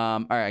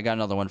 I got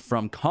another one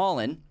from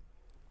Colin.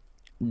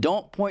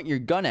 Don't point your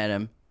gun at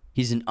him.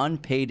 He's an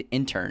unpaid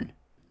intern.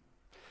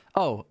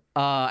 Oh,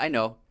 I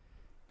know.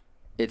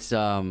 It's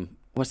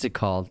what's it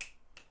called?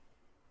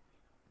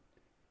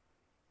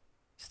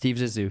 Steve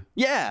Zissou.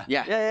 Yeah.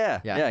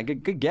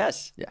 Good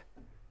guess. Yeah.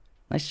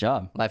 Nice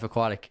job. Life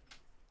Aquatic.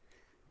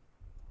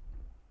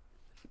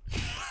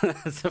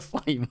 That's a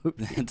funny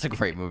movie. It's a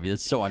great movie.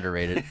 It's so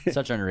underrated.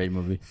 Such an underrated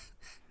movie.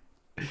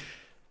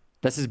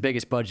 That's his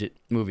biggest budget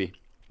movie.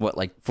 What,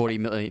 like 40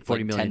 million?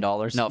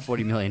 $10? No,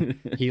 40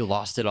 million. He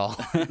lost it all.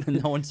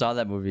 No one saw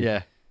that movie.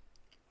 Yeah.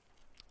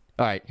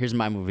 All right, here's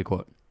my movie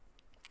quote.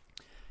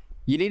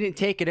 You needn't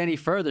take it any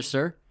further,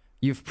 sir.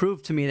 You've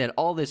proved to me that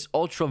all this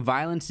ultra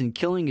violence and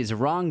killing is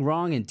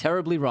wrong, and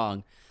terribly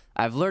wrong.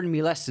 I've learned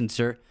me lesson,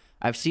 sir.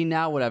 I've seen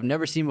now what I've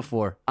never seen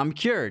before. I'm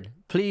cured.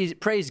 Please,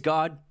 praise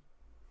God.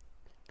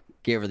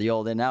 Gave her the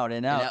old in out.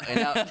 In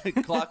out.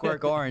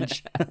 Clockwork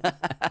Orange.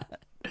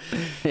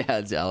 Yeah,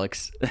 it's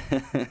Alex.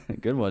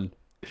 Good one.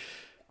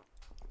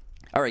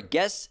 All right,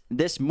 guess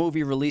this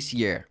movie release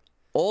year.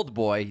 Old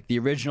Boy, the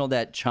original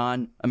that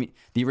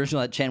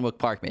Chan-wook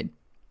Park made.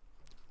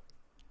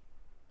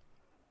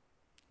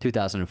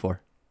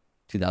 2004.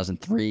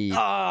 2003.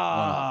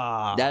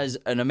 That is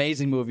an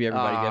amazing movie,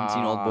 everybody. If you haven't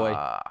seen Old Boy,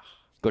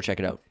 go check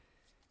it out.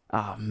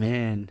 Oh,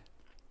 man.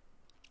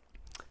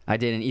 I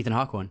did an Ethan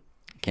Hawke one.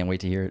 Can't wait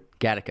to hear it.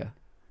 Gattaca.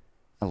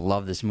 I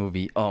love this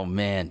movie. Oh,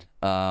 man.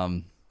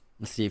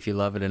 Let's see if you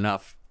love it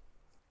enough.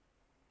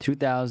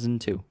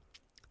 2002.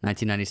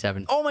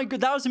 1997. Oh my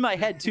god, that was in my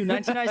head too.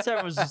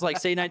 1997 was just like,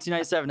 say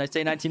 1997. I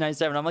say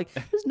 1997. I'm like,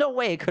 there's no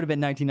way it could have been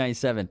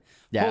 1997.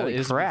 Yeah, holy it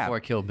was crap! before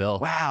Kill Bill.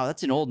 Wow,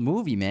 that's an old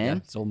movie, man. Yeah,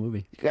 it's an old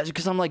movie.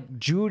 Because I'm like,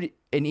 Jude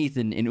and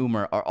Ethan and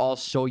Uma are all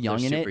so young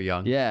in it. Super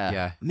young.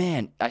 Yeah.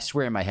 Man, I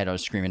swear in my head I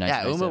was screaming.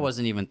 Yeah, Uma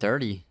wasn't even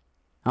 30.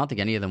 I don't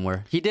think any of them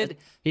were. He did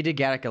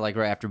Gattaca like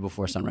right after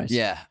Before Sunrise.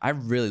 Yeah, I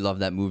really love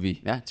that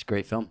movie. Yeah, it's a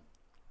great film.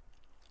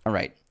 All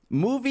right,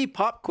 movie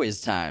pop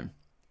quiz time.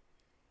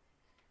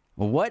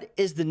 What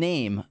is the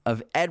name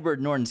of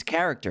Edward Norton's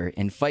character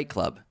in Fight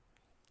Club?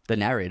 The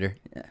narrator.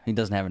 Yeah, he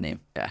doesn't have a name.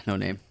 Yeah, no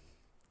name.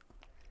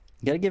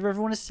 You gotta give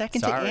everyone a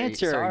second to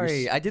answer.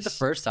 Sorry, I did the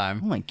first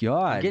time. Oh my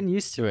god! I'm getting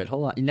used to it.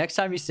 Hold on. Next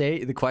time you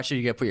say the question,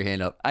 you gotta put your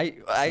hand up. I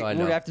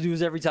know. would have to do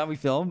this every time we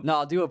film. No,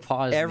 I'll do a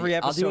pause. Every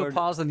I'll do a episode-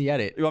 pause on the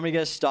edit. You want me to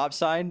get a stop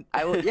sign?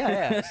 I will.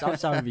 Yeah. Stop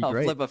sign would be I'll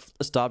great. flip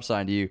a stop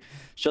sign to you.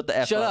 Shut the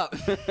F Shut up.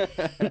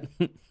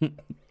 up.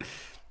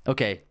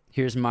 Okay,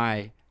 here's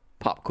my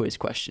pop quiz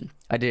question.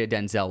 I did a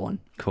Denzel one.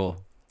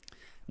 Cool.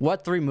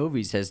 What 3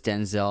 movies has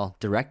Denzel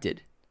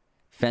directed?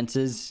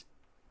 Fences.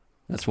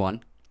 That's one.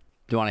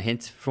 Do you want a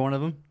hint for one of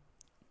them?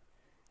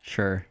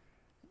 Sure.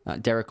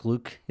 Derek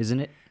Luke, isn't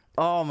it?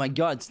 Oh my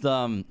god! It's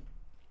the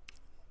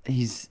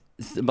it's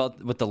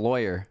about with the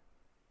lawyer,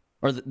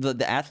 or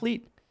the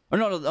athlete. Or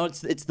no,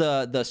 it's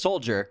the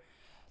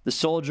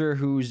soldier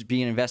who's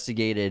being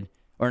investigated.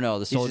 Or no,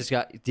 the He's soldier. just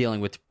got dealing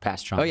with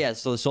past trauma. Oh yeah,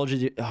 so the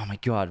soldier. Oh my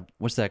god,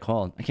 what's that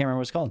called? I can't remember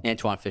what it's called.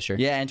 Antoine Fisher.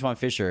 Yeah, Antoine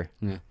Fisher.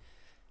 Yeah.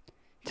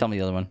 Tell me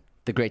the other one.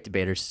 The Great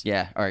Debaters.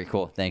 Yeah. All right.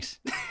 Cool. Thanks.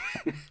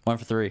 1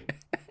 for 3.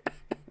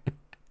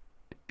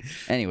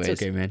 Anyways,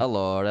 It's okay, man.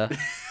 Alora.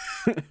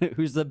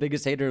 Who's the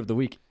biggest hater of the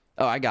week?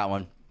 Oh, I got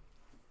one.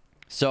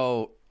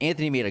 So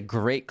Anthony made a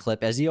great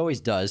clip, as he always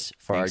does,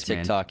 for Thanks, our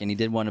man. TikTok, and he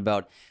did one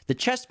about the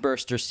chest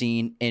burster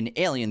scene in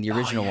Alien, the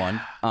original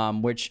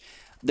one, which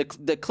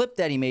the clip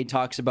that he made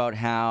talks about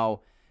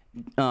how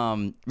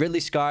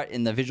Ridley Scott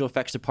in the visual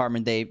effects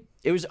department,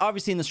 it was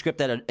obviously in the script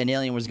that an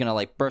alien was going to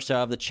like burst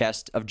out of the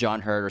chest of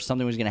John Hurt or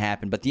something was going to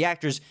happen, but the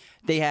actors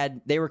they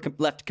were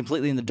left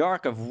completely in the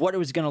dark of what it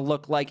was going to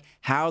look like,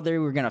 how they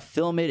were going to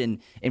film it,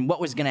 and what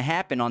was going to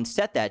happen on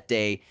set that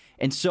day.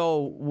 And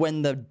so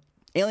when the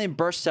alien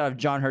bursts out of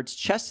John Hurt's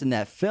chest in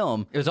that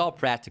film, It was all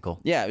practical.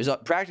 yeah, it was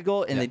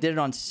practical, and they did it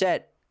on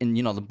set. And,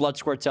 you know, the blood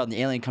squirts out and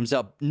the alien comes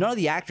out. None of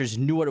the actors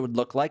knew what it would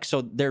look like,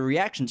 so their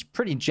reaction's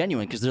pretty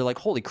genuine because they're like,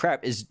 holy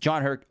crap, is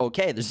John Hurt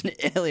okay? There's an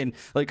alien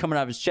like coming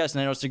out of his chest.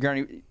 And I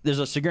know there's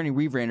a Sigourney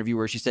Weaver interview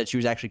where she said she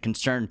was actually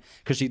concerned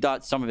because she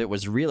thought some of it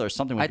was real or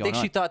something was I going think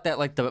on. she thought that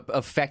like the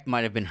effect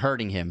might have been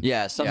hurting him.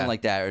 Yeah, something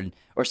like that,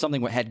 or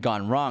something had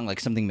gone wrong, like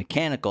something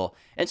mechanical.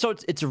 And so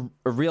it's a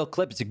real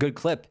clip. It's a good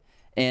clip.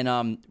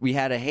 And we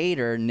had a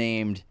hater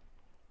named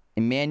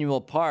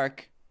Emmanuel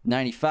Park,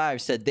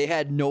 95, said they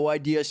had no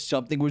idea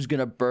something was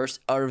going to burst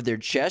out of their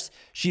chest.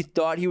 She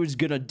thought he was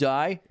going to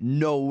die.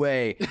 No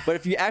way. But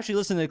if you actually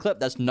listen to the clip,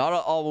 that's not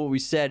all what we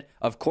said.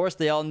 Of course,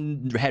 they all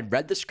had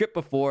read the script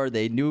before.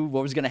 They knew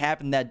what was going to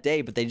happen that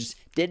day, but they just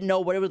didn't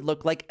know what it would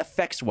look like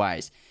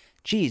effects-wise.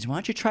 Geez, why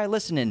don't you try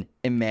listening,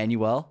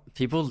 Emmanuel?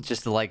 People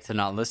just like to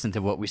not listen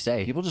to what we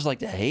say. People just like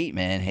to hate,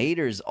 man.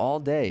 Haters all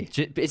day.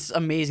 It's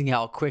amazing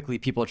how quickly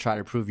people try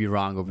to prove you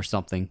wrong over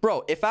something.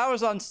 Bro, if I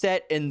was on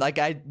set and like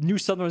I knew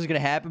something was going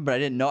to happen, but I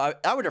didn't know,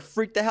 I would have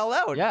freaked the hell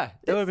out. Yeah,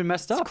 it would have been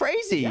messed up. It's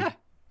crazy. Yeah.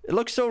 It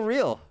looks so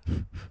real.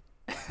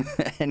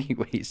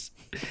 Anyways,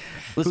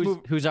 let's move.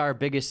 Who's our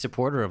biggest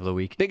supporter of the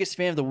week? Biggest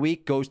fan of the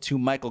week goes to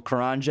Michael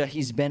Karanja.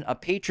 He's been a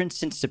patron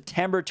since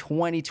September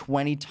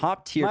 2020,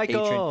 top tier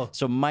Michael. patron.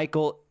 So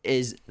Michael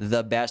is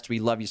the best. We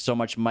love you so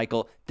much,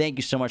 Michael. Thank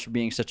you so much for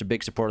being such a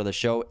big supporter of the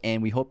show,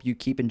 and we hope you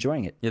keep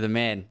enjoying it. You're the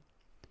man.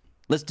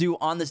 Let's do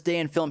On This Day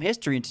in Film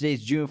History, and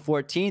today's June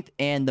 14th,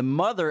 and the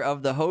mother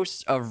of the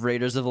hosts of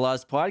Raiders of the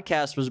Lost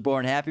podcast was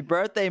born. Happy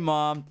birthday,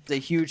 Mom. She's a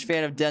huge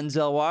fan of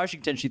Denzel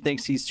Washington. She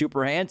thinks he's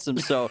super handsome,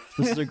 so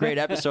this is a great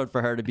episode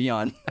for her to be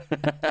on.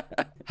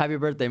 Happy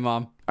birthday,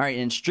 Mom. All right,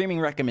 in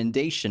streaming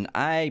recommendation,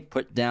 I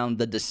put down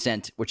The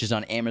Descent, which is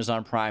on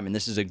Amazon Prime, and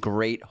this is a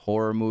great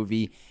horror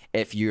movie.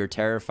 If you're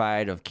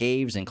terrified of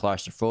caves and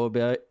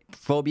claustrophobia,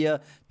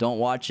 don't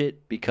watch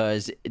it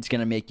because it's going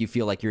to make you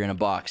feel like you're in a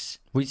box.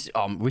 We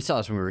saw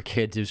this when we were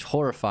kids. It was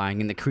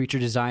horrifying, and the creature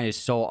design is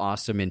so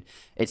awesome, and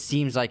it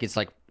seems like it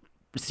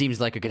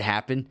could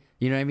happen.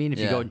 You know what I mean? If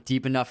you Yeah. go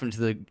deep enough into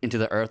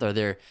the earth, are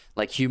there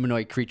like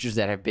humanoid creatures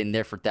that have been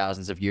there for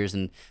thousands of years,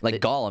 and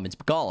Like Gollum, it's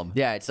Gollum.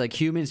 yeah, it's like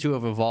humans who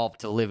have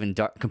evolved to live in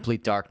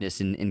complete darkness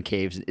in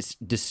caves. It's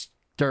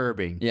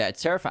disturbing. Yeah,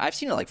 it's terrifying. I've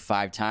seen it like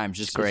 5 times.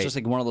 It's great. just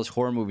like one of those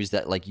horror movies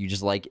that like you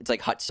just like. It's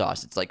like hot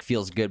sauce. It's like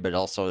feels good, but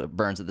also it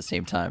burns at the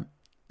same time.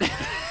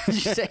 Did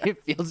you say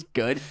it feels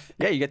good?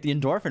 Yeah, you get the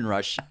endorphin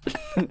rush.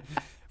 What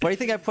do you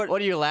think I put? What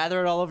do you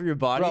lather it all over your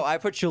body? Bro, I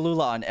put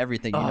Cholula on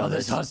everything. You know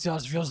this.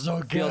 sauce feels so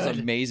good. Feels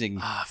amazing.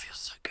 Ah, feels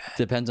so good.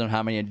 Depends on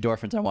how many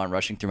endorphins I want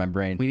rushing through my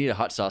brain. We need a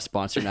hot sauce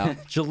sponsor now.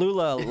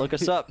 Cholula, look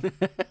us up.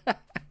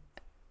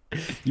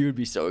 You would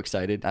be so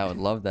excited. I would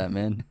love that,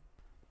 man.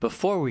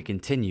 Before we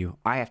continue,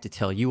 I have to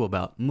tell you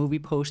about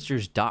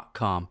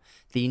movieposters.com,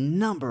 the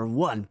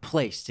 #1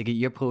 place to get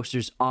your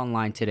posters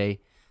online today.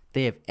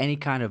 They have any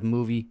kind of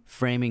movie,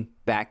 framing,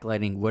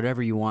 backlighting,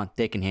 whatever you want,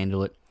 they can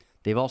handle it.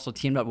 They've also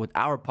teamed up with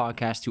our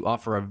podcast to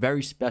offer a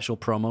very special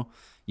promo.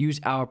 Use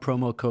our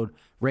promo code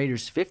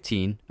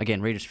Raiders15,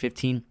 again,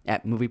 Raiders15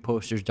 at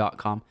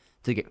movieposters.com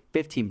to get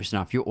 15%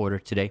 off your order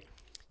today.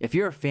 If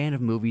you're a fan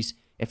of movies,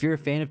 if you're a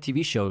fan of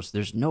TV shows,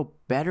 there's no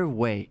better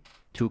way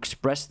to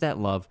express that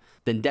love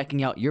than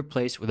decking out your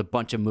place with a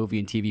bunch of movie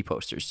and TV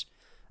posters.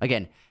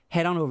 Again,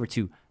 head on over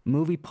to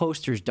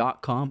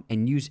movieposters.com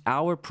and use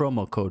our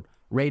promo code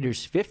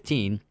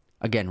Raiders15,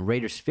 again,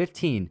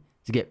 Raiders15,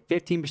 to get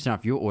 15%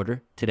 off your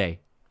order today.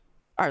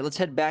 All right, let's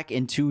head back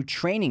into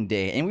training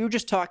day. And we were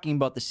just talking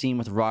about the scene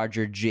with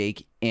Roger,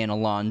 Jake, and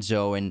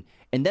Alonzo. And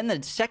then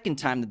the second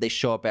time that they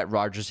show up at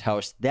Roger's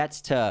house,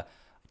 that's to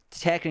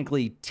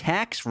technically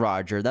tax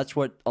Roger. That's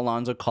what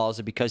Alonzo calls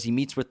it, because he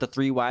meets with the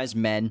three wise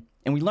men.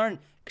 And we learn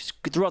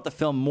throughout the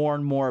film more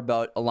and more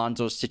about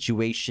Alonzo's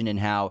situation and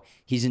how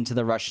he's into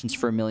the Russians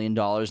for $1 million.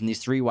 And these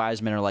three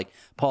wise men are like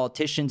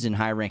politicians and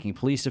high-ranking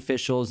police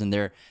officials. And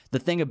they're the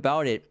thing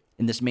about it,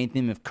 in this main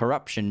theme of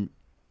corruption,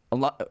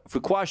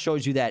 Fuqua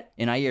shows you that,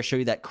 and Ayer show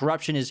you that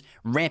corruption is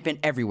rampant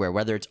everywhere,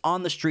 whether it's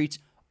on the streets,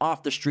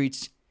 off the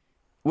streets,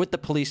 with the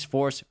police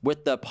force,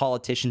 with the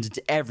politicians. It's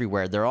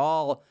everywhere. They're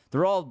all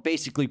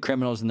basically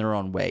criminals in their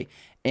own way.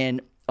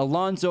 And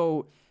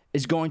Alonzo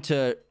is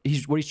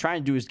what he's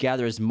trying to do is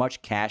gather as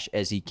much cash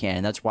as he can.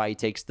 And that's why he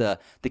takes the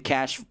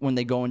cash when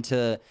they go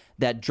into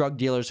that drug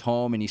dealer's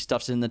home, and he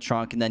stuffs it in the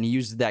trunk, and then he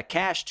uses that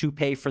cash to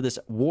pay for this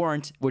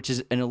warrant, which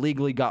is an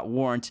illegally got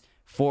warrant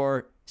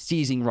for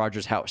seizing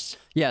Roger's house.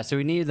 Yeah, so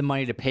he needed the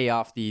money to pay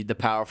off the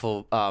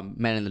powerful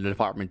men in the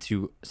department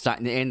to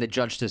sign, and the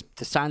judge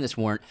to sign this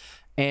warrant.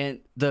 And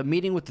the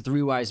meeting with the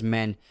three wise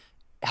men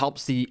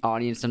helps the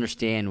audience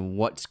understand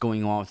what's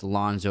going on with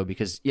Alonzo,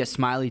 because yes,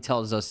 Smiley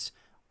tells us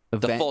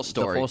the full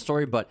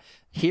story, but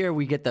here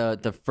we get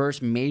the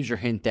first major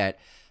hint that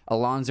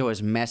Alonzo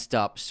has messed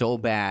up so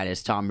bad,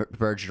 as Tom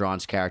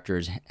Bergeron's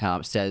character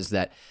says,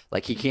 that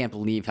like he can't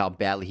believe how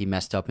badly he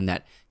messed up, and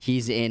that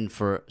he's in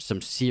for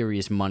some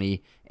serious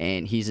money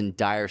and he's in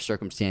dire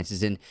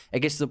circumstances. And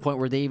it gets to the point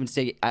where they even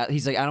say,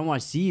 he's like, I don't want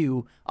to see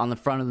you on the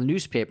front of the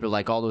newspaper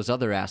like all those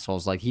other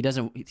assholes. Like he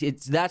doesn't.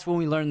 That's when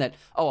we learn that,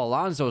 oh,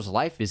 Alonzo's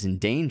life is in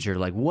danger.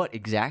 Like what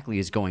exactly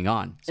is going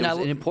on? So it's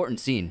an important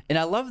scene. And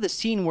I love the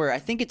scene where I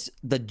think it's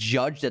the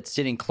judge that's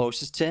sitting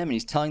closest to him, and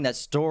he's telling that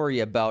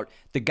story about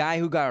the guy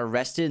who got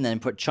arrested and then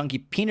put chunky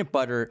peanut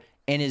butter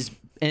in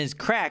his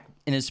crack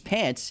in his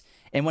pants.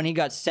 And when he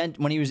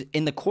was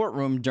in the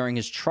courtroom during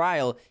his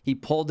trial, he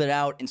pulled it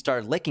out and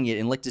started licking it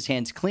and licked his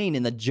hands clean.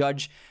 And the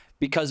judge,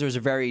 because there was a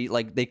very,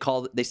 like they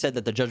said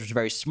that the judge was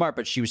very smart,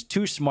 but she was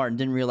too smart and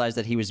didn't realize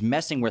that he was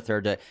messing with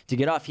her to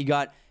get off. He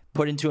got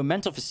put into a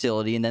mental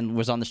facility and then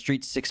was on the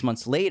streets 6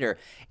 months later.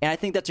 And I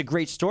think that's a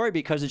great story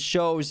because it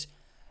shows,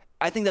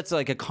 I think that's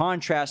like a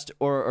contrast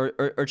or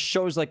it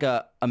shows like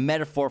a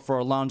metaphor for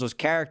Alonzo's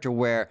character,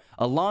 where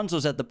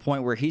Alonzo's at the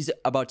point where he's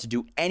about to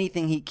do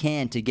anything he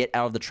can to get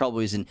out of the trouble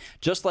he's in.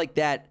 Just like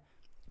that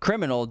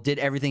criminal did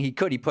everything he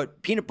could. He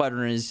put peanut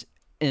butter in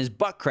his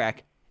butt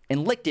crack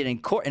and licked it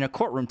in a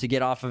courtroom to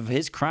get off of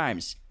his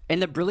crimes.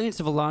 And the brilliance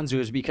of Alonzo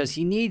is because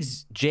he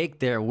needs Jake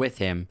there with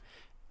him.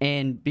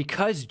 And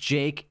because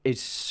Jake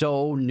is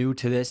so new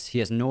to this, he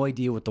has no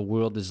idea what the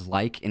world is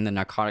like in the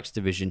narcotics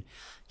division.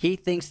 He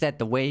thinks that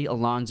the way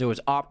Alonzo is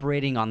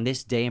operating on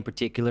this day in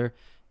particular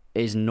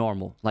is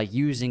normal, like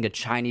using a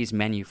Chinese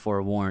menu for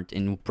a warrant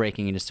and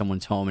breaking into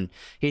someone's home. And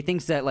he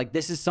thinks that like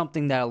this is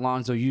something that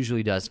Alonzo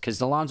usually does, because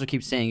Alonzo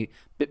keeps saying,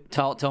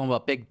 tell him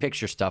about big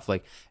picture stuff.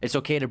 Like it's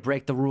okay to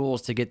break the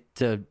rules to get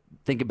to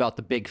think about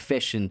the big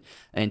fish and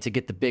to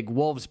get the big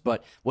wolves.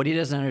 But what he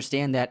doesn't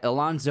understand, that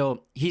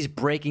Alonzo, he's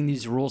breaking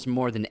these rules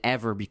more than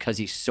ever because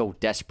he's so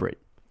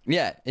desperate.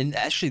 Yeah, and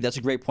actually that's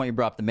a great point you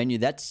brought up, the menu.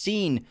 That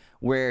scene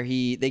where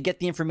they get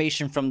the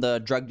information from the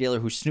drug dealer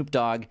who's Snoop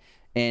Dogg,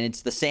 and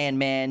it's the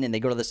Sandman, and they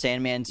go to the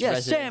Sandman's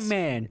residence.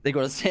 Sandman! They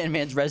go to the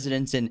Sandman's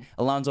residence, and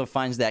Alonzo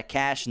finds that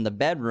cash in the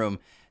bedroom.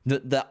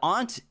 The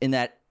aunt in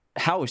that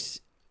house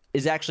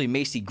is actually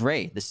Macy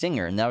Gray, the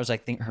singer, and that was, I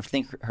think, her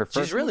first.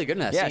 She's really good in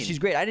that scene. Yeah, scene. she's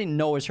great. I didn't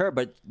know it was her,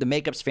 but the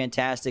makeup's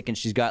fantastic, and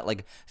she's got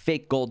like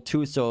fake gold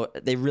tooth, so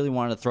they really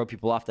wanted to throw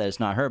people off that it's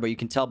not her, but you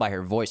can tell by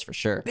her voice for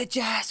sure. Bitch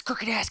ass,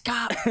 crooked ass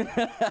cop.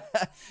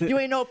 You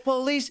ain't no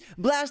police.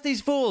 Blast these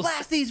fools.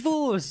 Blast these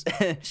fools.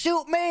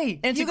 Shoot me.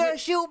 And you gotta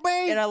shoot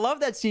me. And I love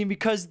that scene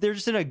because they're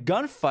just in a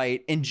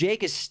gunfight, and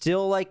Jake is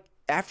still like,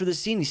 after the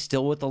scene, he's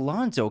still with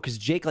Alonzo, because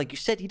Jake, like you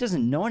said, he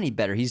doesn't know any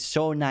better. He's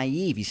so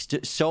naive. He's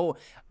so...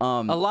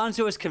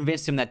 Alonzo has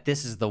convinced him that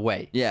this is the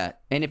way. Yeah.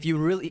 And if you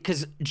really...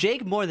 Because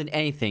Jake, more than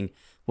anything,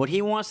 what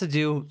he wants to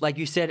do, like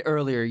you said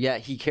earlier, yeah,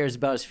 he cares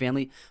about his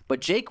family, but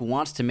Jake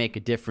wants to make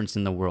a difference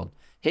in the world.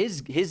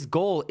 His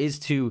goal is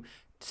to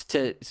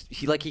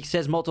like he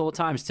says multiple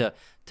times, to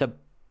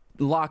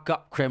lock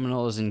up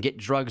criminals and get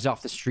drugs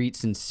off the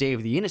streets and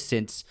save the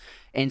innocents.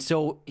 And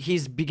so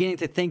he's beginning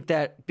to think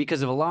that,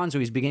 because of Alonzo,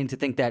 he's beginning to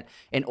think that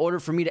in order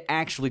for me to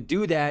actually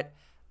do that,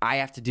 I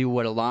have to do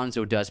what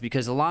Alonzo does.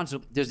 Because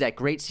Alonzo, there's that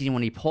great scene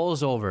when he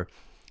pulls over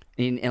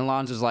and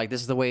Alonzo's like,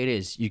 this is the way it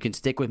is. You can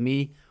stick with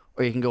me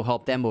or you can go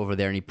help them over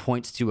there. And he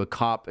points to a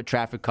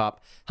traffic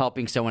cop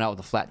helping someone out with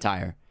a flat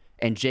tire.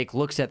 And Jake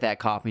looks at that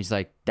cop and he's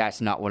like,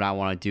 that's not what I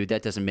want to do.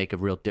 That doesn't make a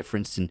real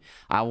difference. And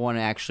I want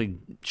to actually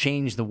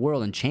change the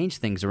world and change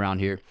things around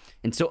here.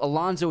 And so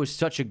Alonzo is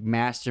such a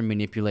master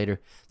manipulator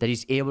that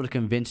he's able to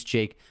convince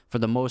Jake for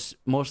the most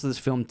of this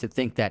film to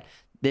think that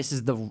this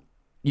is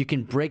you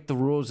can break the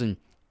rules and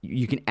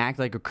you can act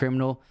like a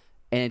criminal,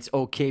 and it's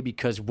okay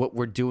because what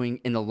we're doing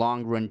in the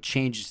long run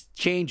changes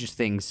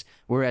things,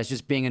 whereas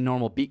just being a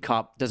normal beat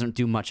cop doesn't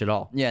do much at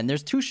all. Yeah, and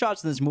there's two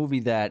shots in this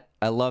movie that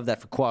I love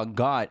that Fuqua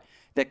got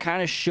that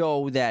kind of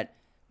show that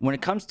when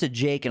it comes to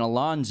Jake and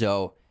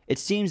Alonzo, it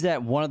seems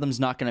that one of them's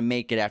not going to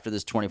make it after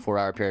this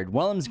 24-hour period.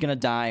 One of them's going to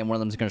die and one of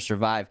them's going to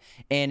survive.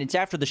 And it's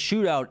after the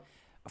shootout,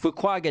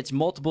 Fuqua gets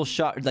multiple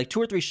shots, like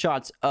 2 or 3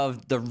 shots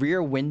of the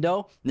rear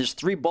window. And there's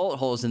 3 bullet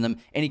holes in them,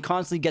 and he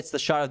constantly gets the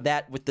shot of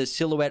that with the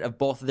silhouette of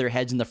both of their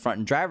heads in the front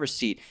and driver's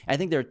seat. I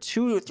think there are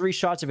 2 or 3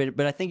 shots of it,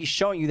 but I think he's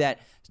showing you that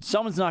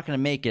someone's not going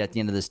to make it at the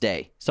end of this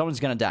day. Someone's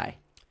going to die.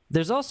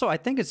 There's also, I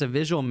think it's a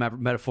visual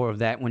metaphor of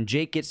that. When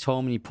Jake gets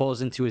home and he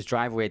pulls into his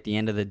driveway at the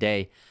end of the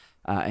day,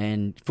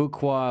 and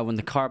Fuqua, when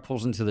the car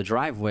pulls into the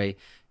driveway,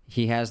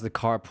 he has the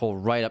car pull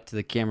right up to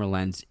the camera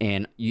lens,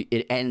 and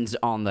it ends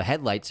on the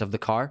headlights of the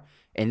car.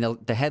 And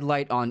the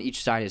headlight on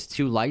each side is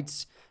 2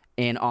 lights,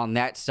 and on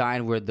that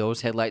side where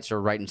those headlights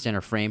are right in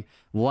center frame,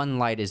 one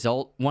light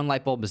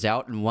bulb is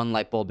out and one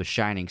light bulb is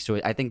shining.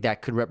 So I think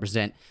that could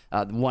represent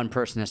one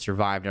person that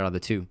survived out of the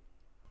 2.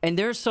 And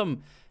there's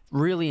some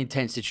really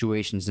intense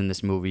situations in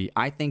this movie.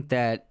 I think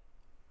that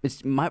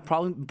it's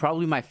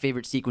probably my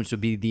favorite sequence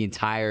would be the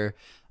entire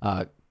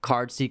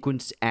card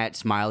sequence at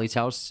Smiley's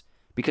house,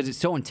 because it's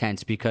so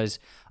intense. Because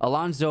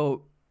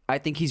Alonzo, I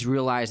think he's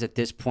realized at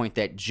this point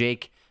that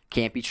Jake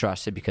can't be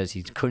trusted because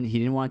he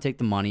didn't want to take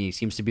the money. He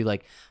seems to be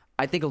like,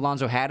 I think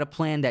Alonzo had a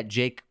plan that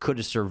Jake could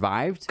have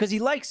survived because he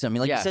likes him.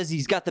 He says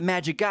he's got the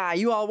magic eye.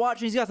 You all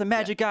watching? He's got the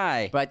magic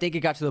eye. But I think it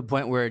got to the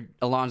point where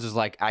Alonzo's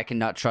like, I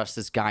cannot trust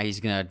this guy. He's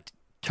gonna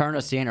turn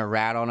us in or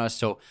rat on us,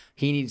 so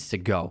he needs to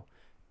go.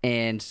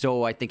 And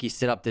so I think he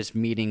set up this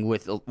meeting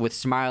with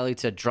Smiley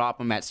to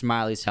drop him at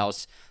Smiley's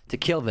house to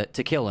kill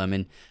him.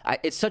 And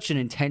it's such an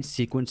intense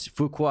sequence.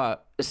 Fuqua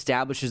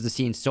establishes the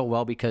scene so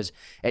well because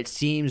it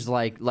seems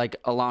like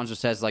Alonzo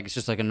says, like, it's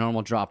just like a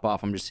normal drop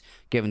off. I'm just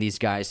giving these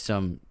guys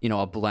some, a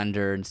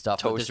blender and stuff.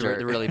 Toaster. But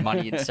there's really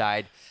money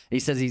inside. He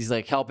says he's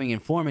like helping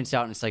informants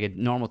out, and it's like a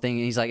normal thing.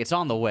 And he's like, it's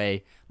on the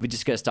way. We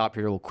just gotta stop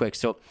here real quick.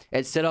 So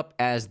it's set up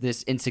as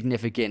this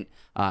insignificant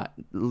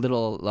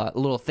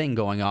little thing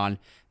going on,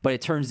 but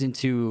it turns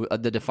into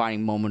the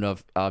defining moment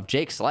of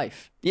Jake's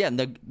life. Yeah,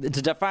 and it's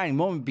a defining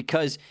moment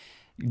because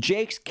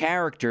Jake's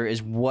character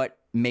is what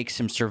makes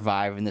him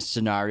survive in this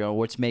scenario,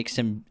 what makes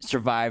him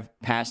survive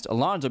past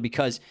Alonzo,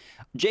 because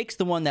Jake's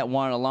the one that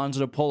wanted Alonzo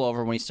to pull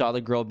over when he saw the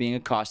girl being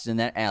accosted in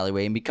that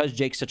alleyway. And because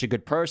Jake's such a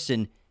good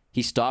person,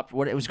 he stopped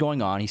what was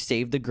going on. He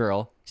saved the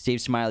girl,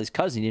 saved Smiley's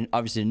cousin. He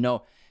obviously didn't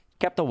know,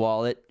 kept the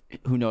wallet.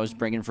 Who knows,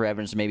 bringing for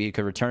evidence, maybe he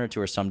could return it to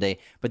her someday.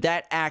 But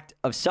that act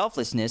of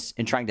selflessness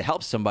in trying to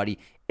help somebody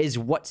is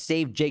what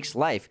saved Jake's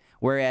life.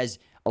 Whereas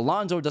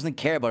Alonzo doesn't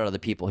care about other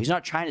people. He's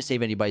not trying to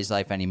save anybody's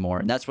life anymore,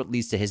 and that's what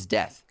leads to his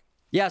death.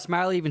 Yeah,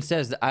 Smiley even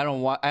says that I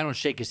don't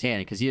shake his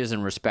hand because he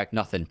doesn't respect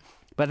nothing.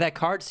 But that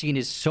card scene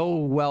is so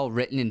well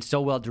written and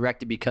so well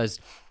directed because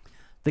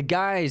the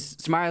guys,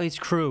 Smiley's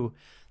crew,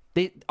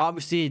 they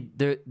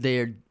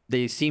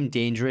seem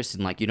dangerous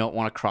and like you don't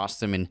want to cross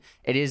them, and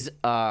it is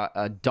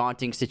a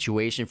daunting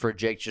situation for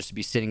Jake just to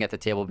be sitting at the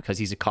table because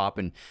he's a cop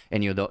and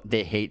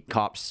they hate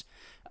cops.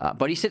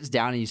 But he sits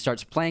down and he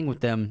starts playing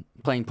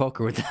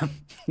poker with them.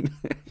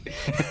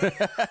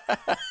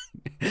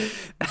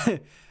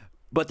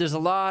 But there's a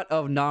lot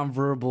of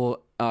nonverbal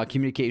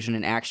communication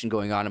and action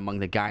going on among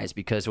the guys,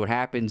 because what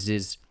happens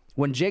is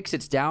when Jake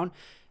sits down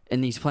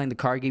and he's playing the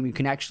card game, you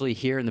can actually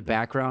hear in the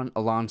background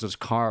Alonzo's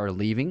car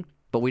leaving,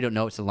 but we don't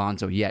know it's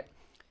Alonzo yet.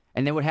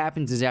 And then what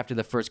happens is after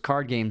the first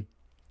card game,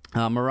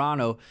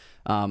 Morano,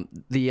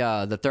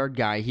 the third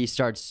guy, he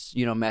starts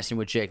messing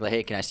with Jake, like,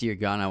 hey, can I see your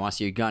gun? I want to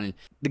see your gun. And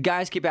the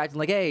guys keep acting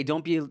like, hey,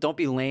 don't be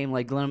lame,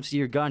 like, let him see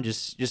your gun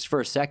just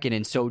for a second.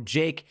 And so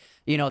Jake,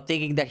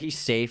 thinking that he's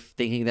safe,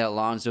 thinking that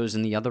Alonzo's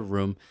in the other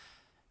room,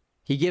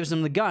 he gives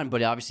him the gun,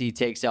 but obviously he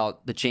takes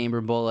out the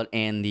chamber bullet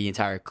and the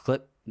entire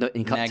clip, the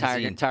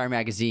entire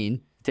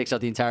magazine. Takes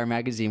out the entire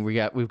magazine.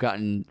 We've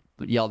gotten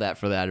yelled at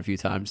for that a few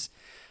times,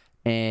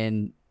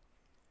 and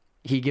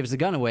he gives the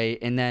gun away,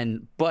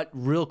 but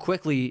real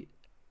quickly,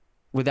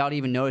 without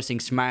even noticing,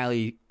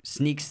 Smiley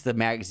sneaks the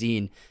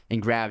magazine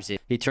and grabs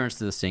it. He turns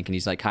to the sink and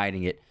he's like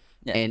hiding it.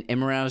 Yeah. And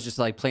Morano's just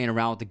like playing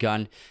around with the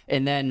gun.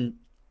 And then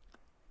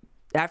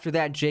after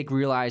that, Jake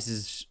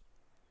realizes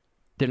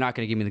they're not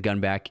going to give me the gun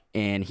back,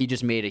 and he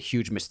just made a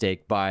huge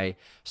mistake by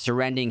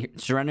surrendering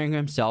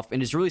himself.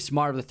 And it's really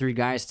smart of the 3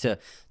 guys to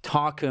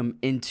talk him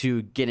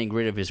into getting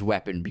rid of his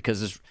weapon,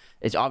 because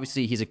it's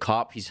obviously he's a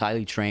cop, he's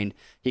highly trained,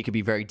 he could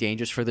be very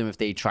dangerous for them if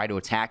they try to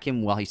attack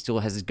him while he still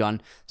has his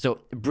gun. So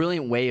a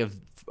brilliant way of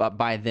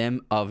by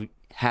them of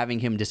having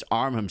him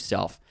disarm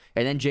himself,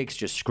 and then Jake's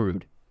just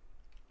screwed.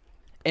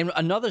 And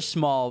another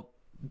small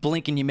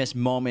blink and you miss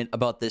moment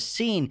about this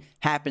scene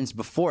happens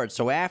before it.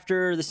 So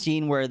after the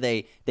scene where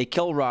they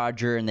kill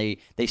Roger and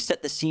they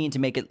set the scene to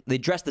make it, they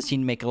dress the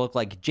scene to make it look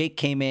like Jake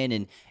came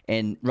in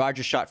and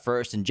Roger shot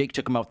first and Jake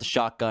took him out with the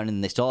shotgun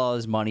and they stole all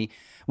his money.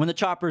 When the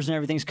choppers and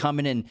everything's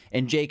coming in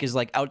and Jake is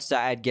like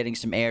outside getting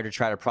some air to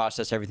try to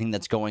process everything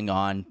that's going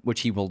on,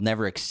 which he will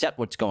never accept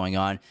what's going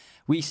on,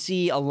 we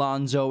see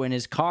Alonzo in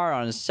his car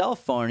on his cell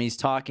phone and he's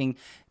talking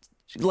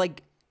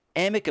like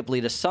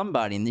amicably to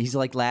somebody and he's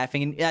like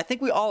laughing, and I think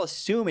we all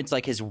assume it's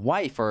like his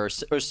wife or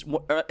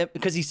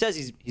because he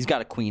says he's got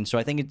a queen, so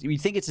I think we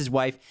think it's his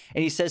wife,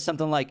 and he says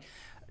something like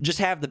just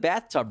have the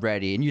bathtub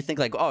ready, and you think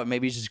like, oh,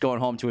 maybe he's just going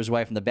home to his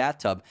wife in the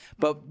bathtub,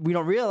 but we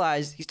don't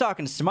realize he's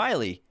talking to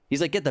Smiley.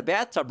 He's like, get the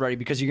bathtub ready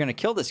because you're gonna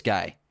kill this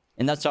guy,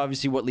 and that's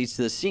obviously what leads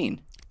to this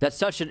scene. That's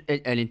such an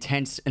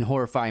intense and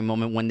horrifying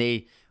moment when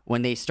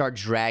they start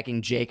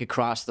dragging Jake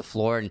across the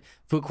floor, and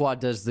Fuqua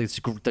does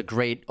the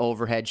great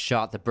overhead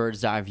shot, the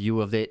bird's eye view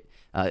of it,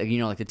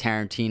 like the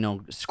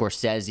Tarantino,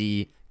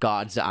 Scorsese,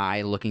 God's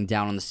eye looking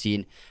down on the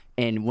scene.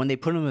 And when they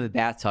put him in the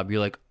bathtub, you're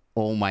like,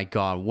 oh my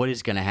God, what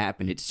is going to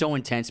happen? It's so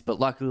intense, but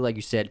luckily, like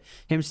you said,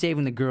 him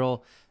saving the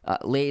girl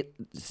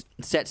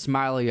set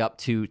Smiley up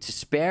to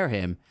spare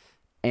him.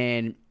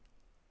 And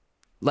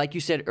like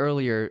you said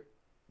earlier,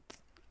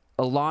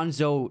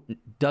 Alonzo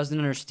doesn't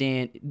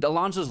understand.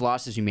 Alonzo's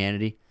lost his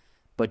humanity,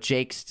 but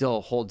Jake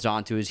still holds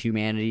on to his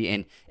humanity,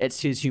 and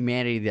it's his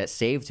humanity that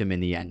saved him in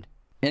the end.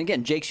 And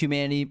again, Jake's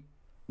humanity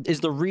is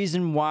the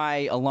reason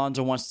why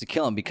Alonzo wants to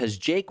kill him, because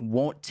Jake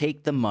won't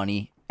take the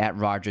money at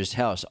Roger's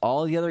house.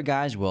 All the other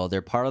guys will.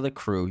 They're part of the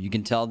crew. You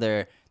can tell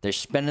they're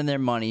spending their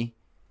money.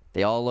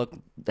 They all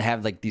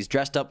have like these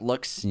dressed up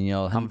looks.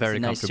 I'm very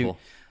comfortable.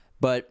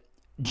 But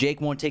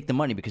Jake won't take the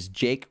money because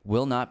Jake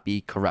will not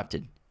be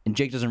corrupted. And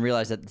Jake doesn't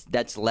realize that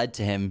that's led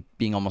to him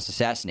being almost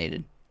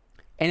assassinated.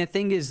 And the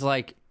thing is,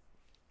 like,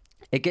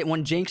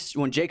 when Jake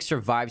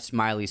survives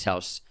Smiley's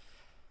house,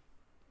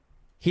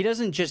 he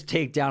doesn't just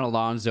take down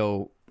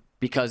Alonzo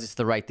because it's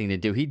the right thing to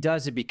do. He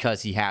does it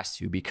because he has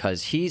to,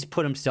 because he's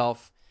put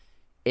himself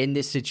in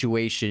this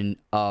situation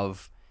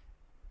of,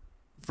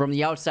 from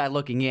the outside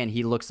looking in,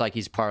 he looks like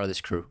he's part of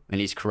this crew,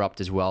 and he's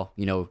corrupt as well.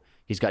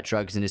 He's got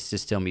drugs in his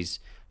system. He's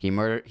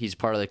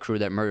part of the crew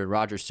that murdered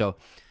Roger. So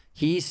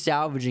he's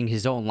salvaging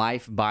his own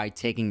life by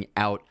taking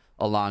out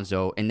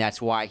Alonzo, and that's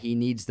why he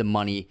needs the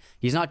money.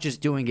 He's not just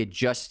doing it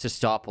just to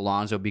stop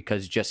Alonzo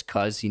because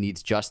he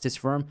needs justice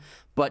for him,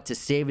 but to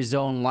save his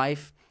own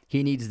life,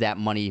 he needs that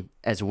money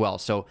as well.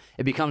 So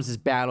it becomes this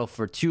battle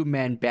for two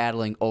men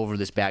battling over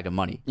this bag of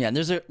money. Yeah, and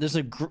there's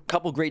a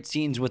couple great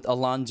scenes with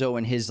Alonzo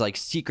and his like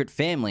secret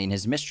family and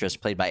his mistress,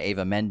 played by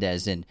Eva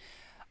Mendes. And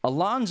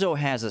Alonzo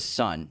has a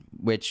son,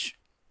 which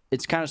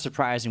it's kind of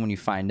surprising when you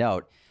find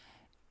out.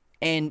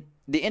 And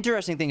the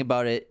interesting thing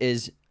about it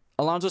is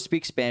Alonzo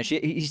speaks Spanish.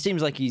 He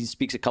seems like he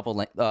speaks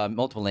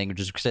multiple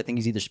languages, because I think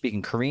he's either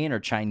speaking Korean or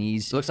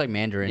Chinese. It looks like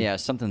Mandarin. Yeah,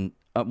 something,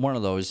 one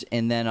of those.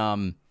 And then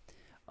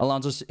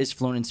Alonzo is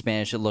fluent in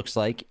Spanish, it looks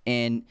like.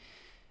 And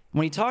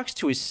when he talks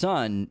to his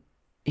son,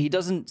 he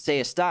doesn't say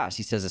estás,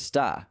 he says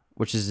está,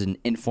 which is an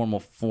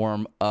informal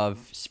form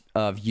of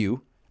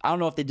you. I don't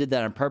know if they did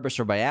that on purpose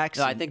or by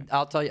accident.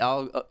 No,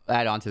 I'll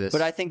add on to this.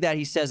 But I think that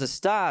he says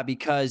está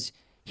because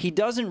he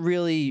doesn't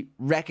really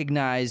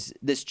recognize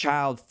this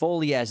child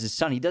fully as his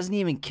son. He doesn't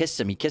even kiss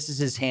him. He kisses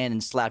his hand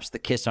and slaps the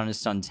kiss on his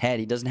son's head.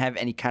 He doesn't have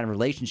any kind of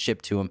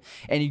relationship to him.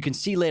 And you can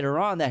see later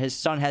on that his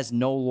son has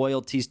no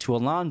loyalties to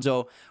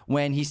Alonzo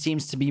when he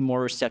seems to be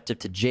more receptive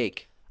to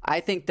Jake.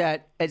 I think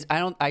that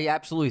I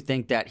absolutely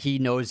think that he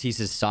knows he's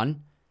his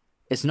son.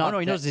 It's not. Oh, no,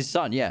 he knows his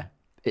son. Yeah.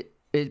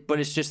 But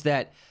it's just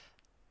that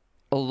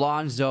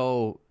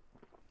Alonzo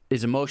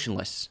is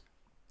emotionless.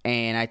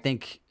 And I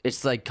think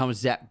it's like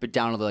comes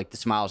down to like the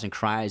smiles and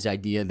cries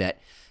idea that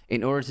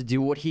in order to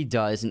do what he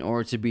does, in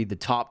order to be the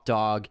top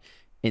dog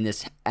in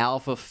this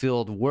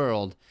alpha-filled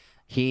world,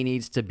 he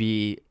needs to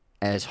be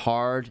as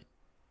hard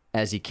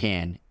as he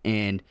can,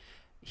 and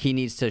he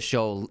needs to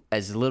show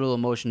as little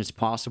emotion as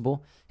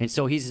possible. And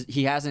so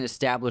he hasn't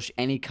established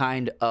any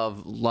kind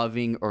of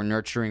loving or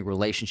nurturing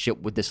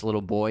relationship with this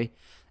little boy,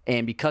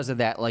 and because of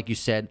that, like you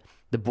said,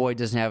 the boy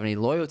doesn't have any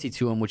loyalty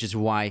to him, which is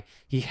why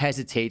he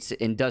hesitates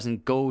and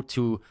doesn't go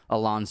to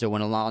Alonzo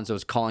when Alonzo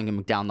is calling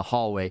him down the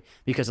hallway,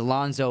 because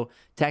Alonzo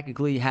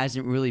technically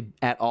hasn't really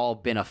at all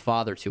been a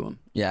father to him.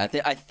 Yeah,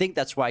 I think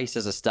that's why he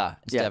says está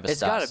instead of estás.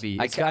 It's got to be.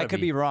 I could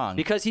be wrong.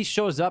 Because he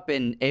shows up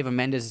and Eva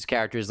Mendes'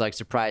 character is like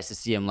surprised to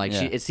see him. Like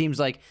it seems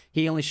like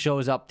he only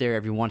shows up there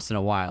every once in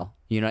a while.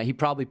 He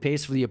probably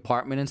pays for the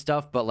apartment and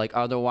stuff, but like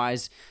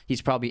otherwise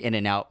he's probably in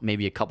and out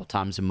maybe a couple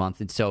times a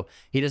month. And so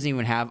he doesn't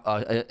even have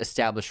an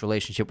established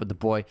relationship with the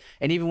boy.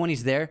 And even when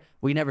he's there,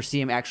 we never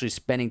see him actually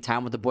spending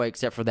time with the boy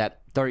except for that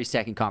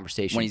 30-second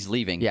conversation. When he's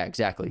leaving. Yeah,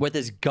 exactly. With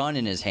his gun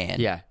in his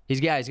hand. Yeah. He's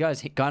got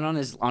his gun on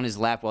his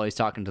lap while he's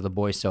talking to the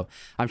boy. So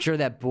I'm sure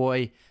that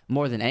boy,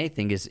 more than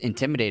anything, is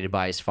intimidated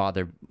by his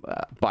father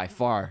by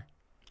far.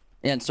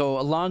 And so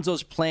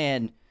Alonzo's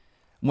plan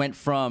went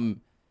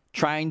from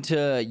trying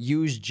to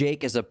use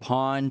Jake as a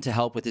pawn to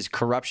help with his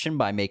corruption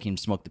by making him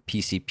smoke the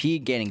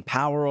PCP, gaining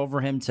power over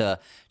him to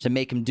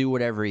make him do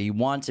whatever he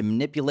wants and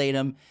manipulate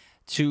him,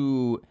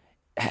 to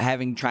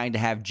trying to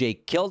have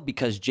Jake killed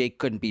because Jake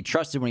couldn't be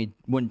trusted when he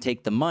wouldn't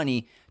take the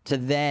money, to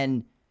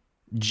then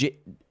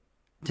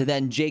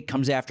Jake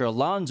comes after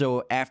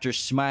Alonzo after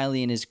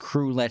Smiley and his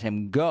crew let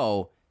him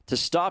go to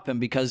stop him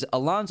because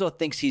Alonzo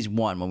thinks he's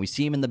won. When we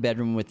see him in the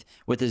bedroom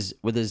with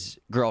his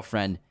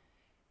girlfriend,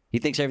 he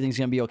thinks everything's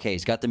going to be okay.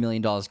 He's got the $1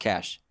 million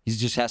cash. He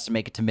just has to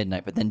make it to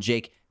midnight. But then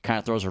Jake kind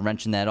of throws a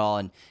wrench in that all,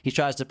 and he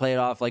tries to play it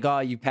off like, oh,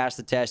 you passed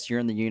the test. You're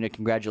in the unit.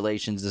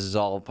 Congratulations. This is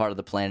all part of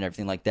the plan and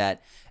everything like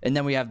that. And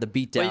then we have the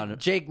beatdown. But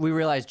Jake, we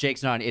realize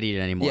Jake's not an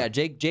idiot anymore. Yeah,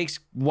 Jake's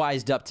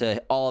wised up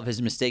to all of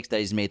his mistakes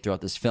that he's made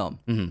throughout this film.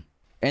 Mm-hmm.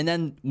 And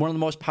then one of the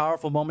most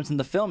powerful moments in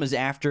the film is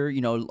after,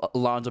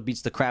 Alonzo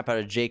beats the crap out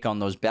of Jake on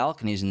those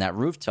balconies in that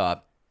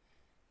rooftop.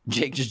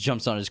 Jake just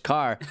jumps on his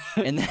car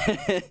and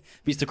then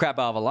beats the crap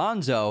out of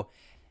Alonzo.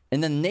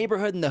 And then the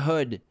neighborhood in the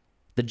hood,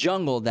 the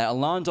jungle that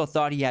Alonzo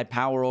thought he had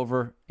power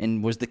over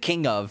and was the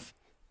king of,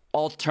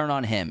 all turn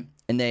on him.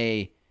 And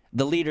the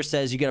leader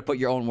says, you got to put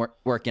your own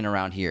work in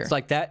around here. It's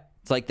like that?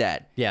 It's like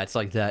that. Yeah, it's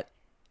like that.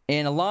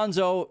 And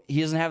Alonzo,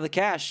 he doesn't have the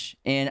cash.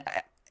 And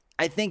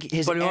I think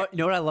his... But you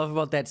know what I love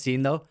about that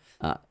scene, though?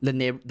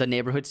 The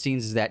neighborhood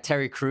scenes is that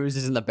Terry Crews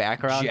is in the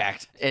background.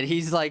 Jacked. And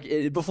he's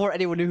like, before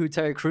anyone knew who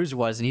Terry Crews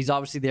was, and he's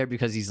obviously there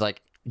because he's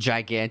like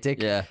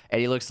gigantic. Yeah. And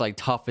he looks like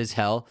tough as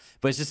hell.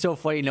 But it's just so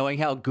funny knowing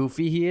how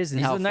goofy he is and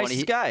He's how the funny,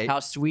 nicest guy. how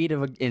sweet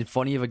and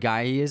funny of a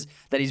guy he is,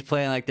 that he's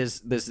playing like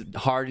this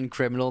hardened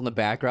criminal in the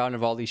background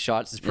of all these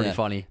shots. It's pretty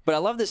funny. But I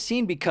love this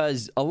scene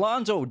because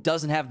Alonzo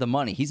doesn't have the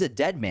money. He's a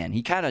dead man.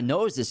 He kind of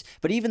knows this.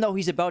 But even though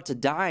he's about to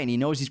die and he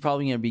knows he's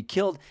probably going to be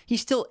killed, he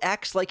still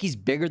acts like he's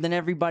bigger than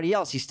everybody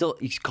else.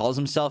 He calls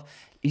himself,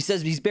 he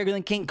says he's bigger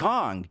than King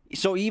Kong.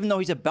 So even though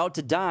he's about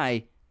to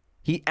die,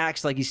 he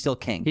acts like he's still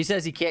king. He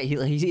says he can't.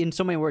 He's in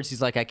so many words.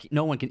 He's like,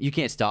 no one can. You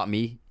can't stop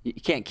me. You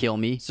can't kill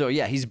me. So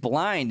yeah, he's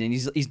blind and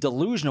he's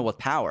delusional with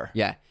power.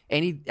 Yeah,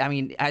 and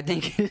I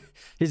think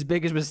his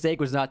biggest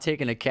mistake was not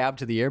taking a cab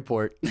to the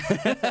airport.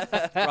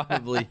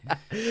 Probably.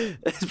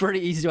 It's pretty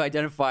easy to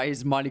identify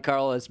his Monte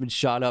Carlo has been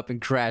shot up and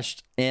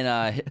crashed.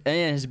 And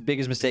his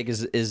biggest mistake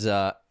is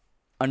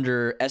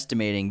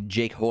underestimating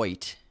Jake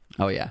Hoyt.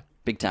 Oh yeah,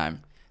 big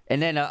time.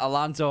 And then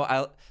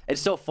Alonzo,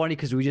 it's so funny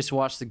because we just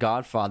watched The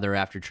Godfather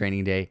after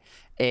Training Day,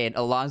 and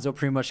Alonzo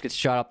pretty much gets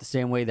shot up the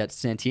same way that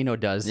Santino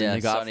does in The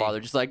Godfather,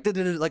 just like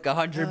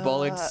 100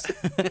 bullets.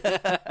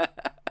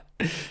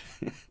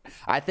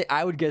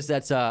 I would guess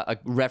that's a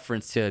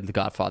reference to The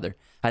Godfather.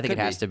 I think it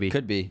has to be.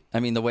 Could be. I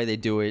mean, the way they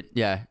do it.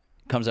 Yeah.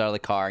 Comes out of the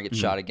car and gets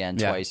shot again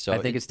twice. So I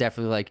think it's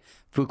definitely like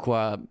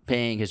Fuqua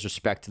paying his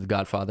respect to The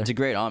Godfather. It's a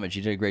great homage.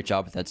 He did a great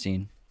job with that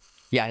scene.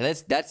 Yeah,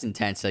 that's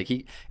intense. Like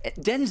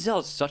Denzel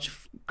is such a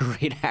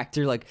great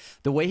actor. Like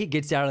the way he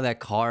gets out of that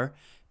car,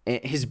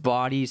 his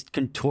body's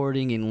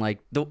contorting and like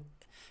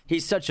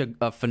he's such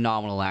a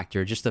phenomenal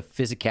actor. Just the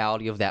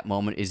physicality of that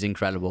moment is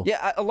incredible.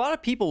 Yeah, a lot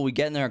of people we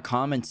get in their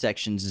comment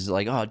sections is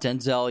like, oh,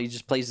 Denzel, he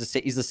just plays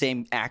he's the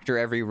same actor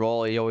every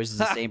role. He always is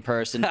the same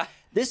person.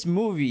 This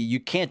movie, you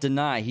can't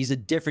deny he's a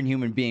different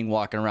human being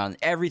walking around.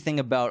 Everything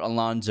about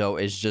Alonzo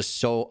is just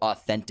so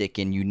authentic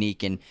and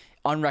unique and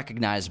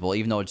unrecognizable,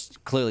 even though it's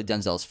clearly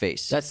Denzel's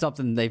face. That's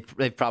something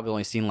they've probably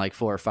only seen like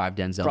 4 or 5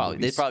 Denzel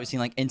movies. They've probably seen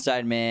like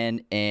Inside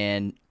Man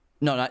and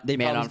Man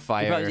on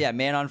Fire.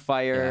 Man on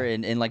Fire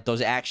and like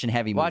those action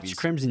heavy movies. Watch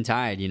Crimson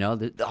Tide,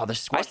 I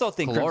still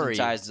think Glory.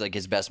 Crimson Tide is like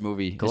his best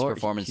movie. His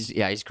performance.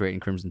 He's great in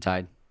Crimson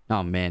Tide.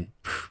 Oh man.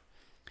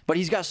 But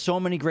he's got so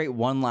many great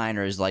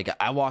one-liners like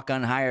I walk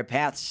on higher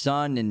paths,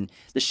 son, and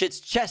the shit's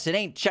chess, it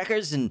ain't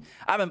checkers, and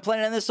I've been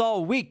playing on this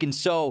all week. And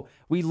so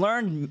we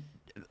learned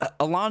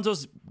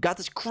Alonzo's got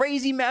this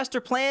crazy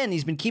master plan.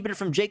 He's been keeping it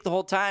from Jake the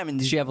whole time. And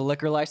does she have a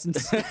liquor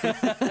license?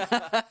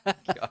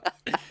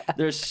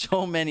 There's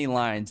so many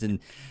lines, and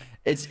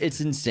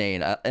it's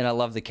insane. And I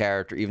love the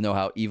character, even though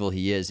how evil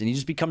he is. And he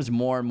just becomes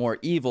more and more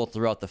evil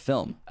throughout the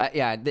film.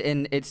 Yeah,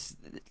 and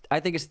I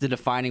think it's the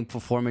defining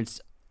performance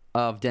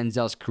of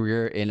Denzel's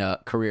career in a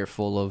career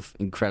full of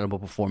incredible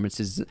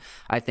performances.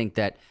 I think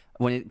that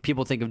when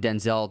people think of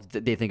Denzel,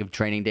 they think of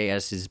Training Day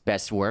as his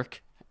best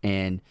work,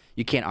 and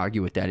you can't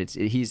argue with that.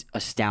 He's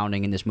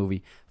astounding in this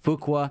movie.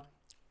 Fuqua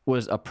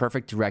was a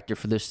perfect director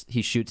for this.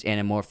 He shoots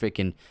anamorphic,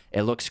 and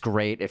it looks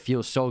great. It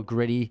feels so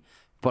gritty,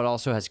 but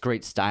also has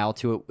great style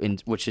to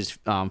it, which his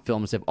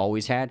films have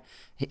always had.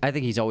 I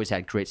think he's always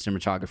had great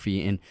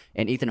cinematography,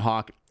 and Ethan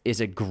Hawke is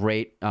a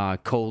great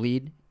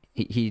co-lead.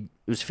 He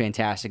was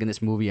fantastic in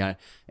this movie,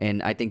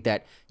 and I think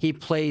that he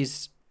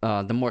plays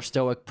the more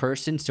stoic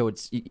person, so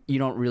you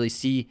don't really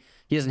see,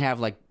 he doesn't have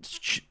like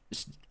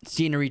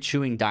scenery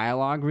chewing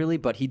dialogue really,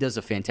 but he does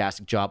a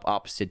fantastic job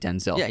opposite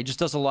Denzel. Yeah, he just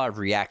does a lot of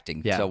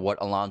reacting to what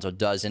Alonzo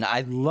does, and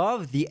I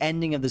love the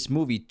ending of this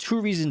movie. 2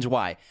 reasons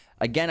why.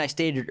 again, I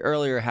stated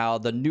earlier how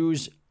the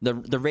news,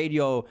 the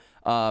radio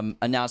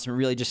announcement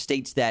really just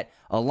states that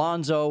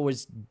Alonso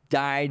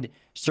died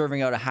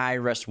serving out a high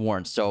arrest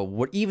warrant.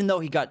 So even though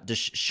he got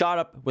shot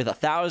up with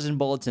 1,000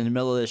 bullets in the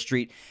middle of the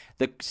street,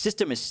 the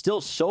system is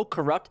still so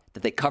corrupt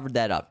that they covered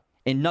that up.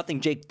 And nothing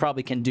Jake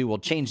probably can do will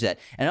change that.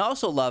 And I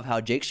also love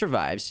how Jake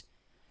survives.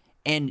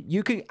 And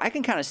I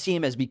can kind of see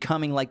him as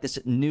becoming like this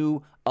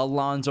new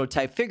Alonso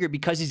type figure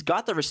because he's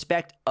got the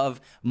respect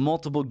of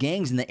multiple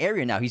gangs in the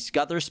area now. He's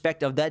got the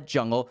respect of that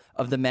jungle,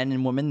 of the men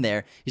and women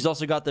there. He's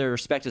also got the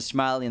respect of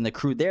Smiley and the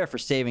crew there for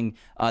saving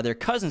their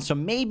cousin. So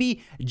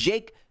maybe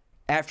Jake,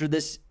 after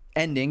this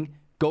ending,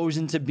 goes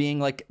into being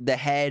like the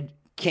head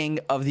king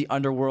of the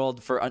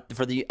underworld for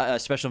the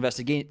special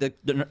investigation,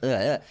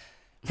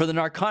 for the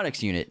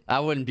narcotics unit.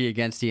 I wouldn't be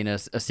against seeing a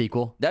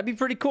sequel. That'd be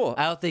pretty cool.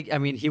 I don't think. I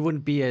mean, he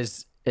wouldn't be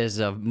as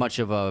much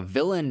of a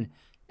villain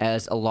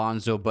as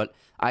Alonso, but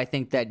I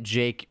think that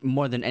Jake,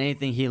 more than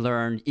anything he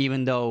learned,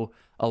 even though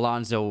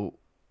Alonso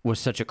was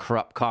such a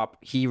corrupt cop,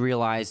 he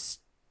realized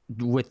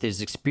with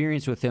his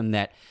experience with him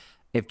that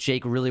if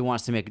Jake really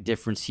wants to make a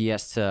difference, he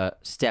has to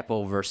step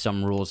over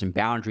some rules and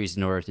boundaries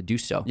in order to do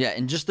so. Yeah,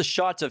 and just the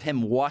shots of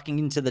him walking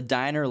into the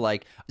diner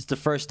like it's the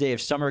first day of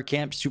summer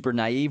camp, super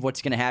naive,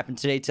 what's going to happen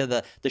today, to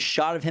the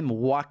shot of him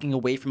walking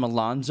away from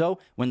Alonso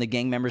when the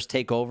gang members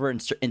take over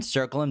and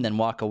encircle him, then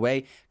walk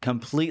away,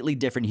 completely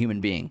different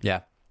human being.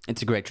 Yeah,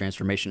 it's a great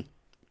transformation.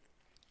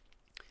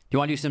 Do you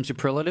want to do some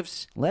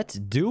superlatives? Let's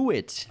do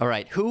it. All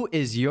right, who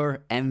is your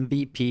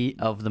MVP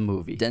of the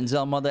movie?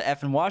 Denzel mother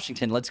effing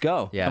Washington. Let's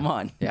go. Yeah. Come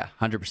on. Yeah,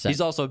 100%.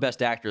 He's also a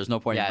best actor. There's no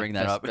point in bringing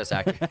that up. Best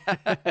actor.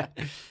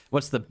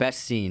 What's the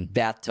best scene?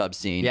 Bathtub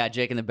scene. Yeah,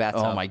 Jake in the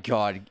bathtub. Oh my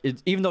God.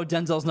 Even though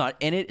Denzel's not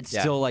in it, it's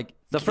still like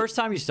the first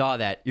time you saw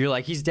that, you're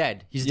like, he's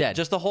dead. He's dead.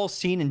 Just the whole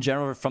scene in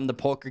general, from the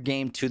poker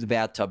game to the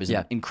bathtub, is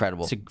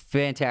incredible. It's a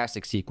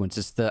fantastic sequence.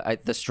 It's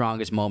the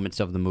strongest moments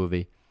of the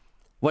movie.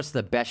 What's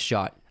the best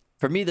shot?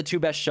 For me, the two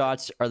best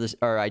shots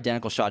are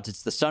identical shots.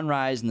 It's the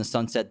sunrise and the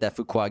sunset that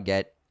Fuqua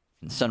get.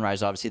 The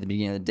sunrise, obviously, at the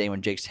beginning of the day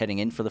when Jake's heading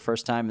in for the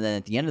first time, and then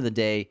at the end of the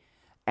day,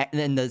 and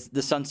then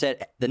the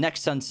sunset, the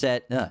next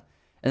sunset, and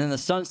then the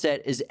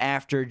sunset is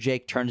after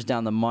Jake turns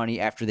down the money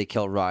after they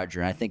kill Roger.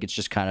 And I think it's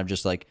just kind of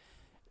just like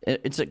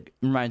it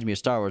reminds me of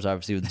Star Wars,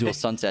 obviously, with dual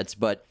sunsets,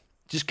 but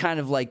just kind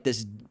of like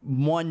this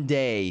one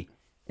day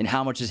and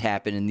how much has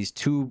happened, and these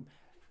two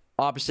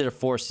opposite of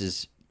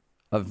forces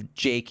of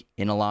Jake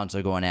and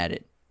Alonso going at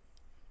it.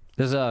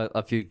 There's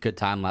a few good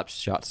time-lapse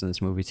shots in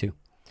this movie, too.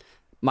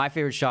 My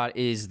favorite shot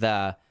is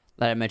that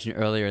I mentioned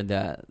earlier,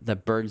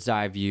 the bird's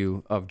eye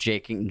view of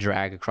Jake getting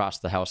dragged across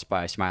the house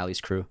by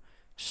Smiley's crew.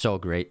 So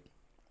great.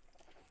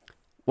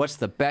 What's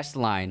the best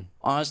line?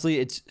 Honestly,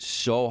 it's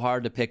so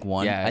hard to pick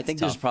one. Yeah, I think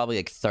there's probably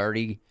like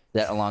 30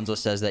 that Alonso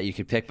says that you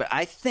could pick, but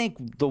I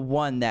think the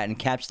one that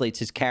encapsulates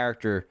his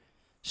character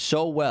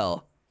so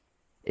well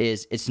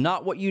is, it's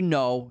not what you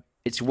know,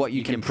 it's what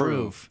you can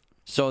prove.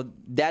 So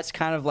that's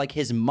kind of like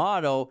his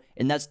motto,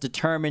 and that's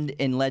determined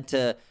and led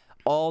to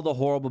all the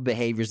horrible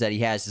behaviors that he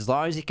has. As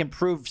long as he can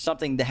prove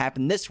something to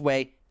happen this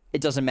way, it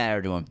doesn't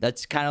matter to him.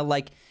 That's kind of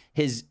like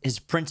his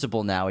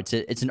principle now. It's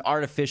an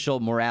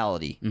artificial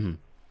morality. Mm-hmm.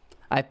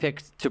 I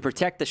picked, to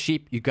protect the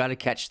sheep, you got to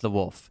catch the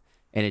wolf,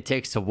 and it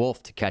takes a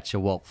wolf to catch a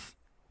wolf.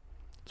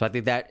 So I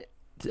think that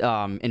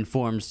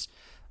informs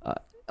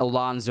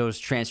Alonso's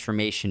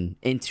transformation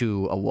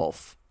into a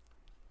wolf.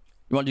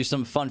 You want to do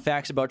some fun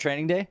facts about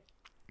Training Day?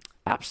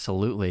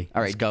 Absolutely.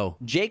 All right, let's go.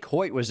 Jake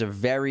Hoyt was a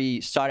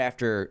very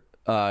sought-after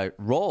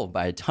role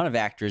by a ton of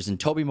actors, and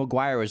Tobey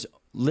Maguire was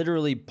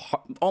literally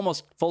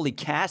almost fully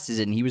cast as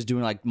it, and he was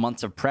doing like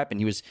months of prep, and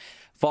he was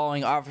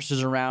following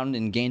officers around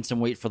and gained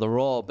some weight for the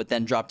role, but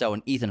then dropped out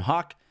when Ethan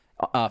Hawke,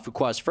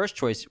 Fuqua's first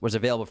choice, was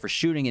available for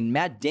shooting, and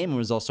Matt Damon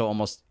was also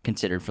almost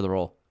considered for the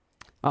role.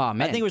 Oh,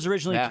 man. I think it was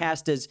originally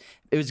cast as,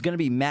 it was going to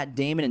be Matt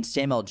Damon and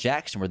Samuel L.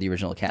 Jackson were the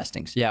original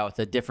castings. Yeah, with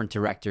a different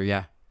director,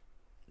 yeah.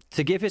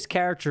 To give his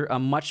character a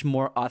much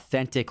more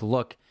authentic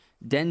look,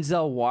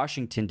 Denzel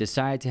Washington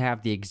decided to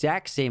have the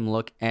exact same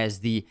look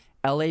as the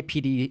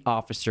LAPD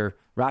officer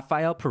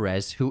Rafael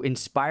Perez, who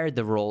inspired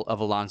the role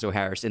of Alonso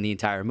Harris in the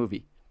entire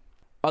movie.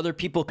 Other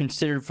people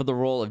considered for the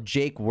role of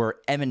Jake were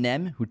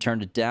Eminem, who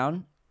turned it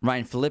down,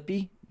 Ryan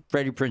Phillippe,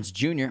 Freddie Prinze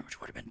Jr.,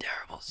 which would have been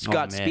terrible,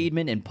 Scott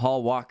Speedman, and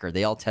Paul Walker.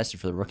 They all tested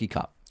for the rookie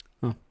cop.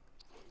 Huh.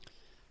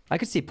 I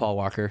could see Paul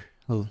Walker.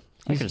 I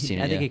could have seen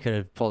it. I think he could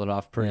have pulled it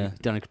off.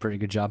 Done a pretty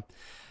good job.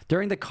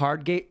 During the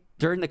card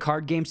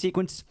game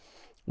sequence,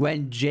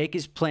 when Jake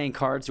is playing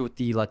cards with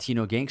the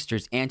Latino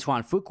gangsters,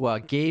 Antoine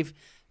Fuqua gave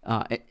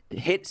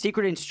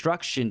secret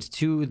instructions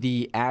to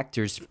the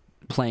actors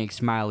playing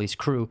Smiley's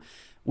crew,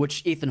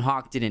 which Ethan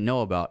Hawke didn't know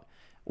about,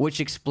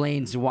 which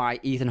explains why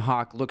Ethan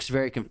Hawke looks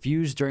very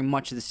confused during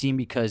much of the scene,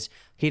 because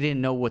he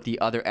didn't know what the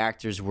other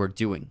actors were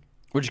doing.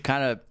 Which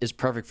kind of is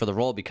perfect for the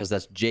role, because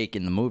that's Jake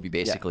in the movie,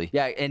 basically.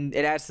 Yeah, and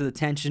it adds to the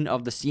tension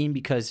of the scene,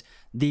 because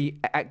the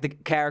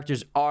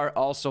characters are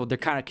also, they're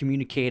kind of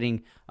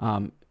communicating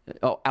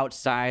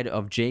outside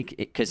of Jake,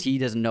 because he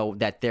doesn't know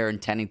that they're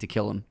intending to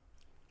kill him.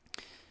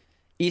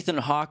 Ethan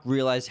Hawke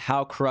realized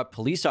how corrupt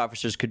police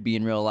officers could be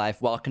in real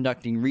life while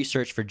conducting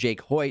research for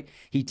Jake Hoyt.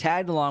 He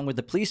tagged along with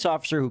the police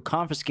officer who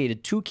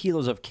confiscated 2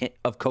 kilos of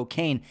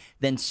cocaine,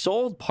 then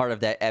sold part of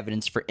that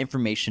evidence for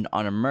information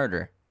on a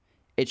murder.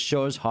 It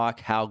shows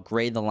Hawke how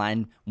gray the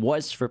line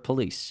was for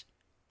police.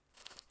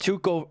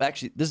 Tuco,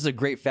 actually, this is a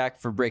great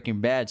fact for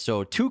Breaking Bad.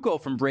 So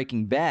Tuco from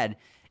Breaking Bad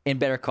in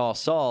Better Call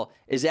Saul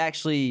is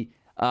actually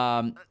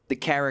the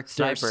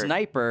character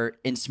Sniper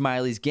in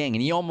Smiley's gang,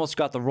 and he almost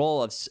got the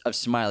role of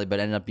Smiley, but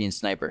ended up being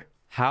Sniper.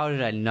 How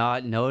did I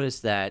not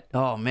notice that?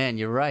 Oh man,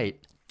 you're right.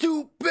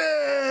 Stupid!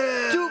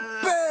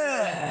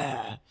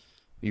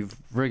 You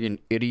friggin'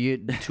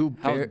 idiot.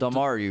 How dumb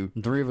are you?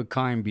 3 of a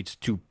kind beats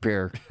 2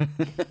 pair.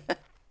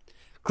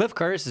 Cliff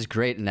Curtis is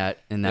great in that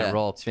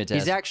role. It's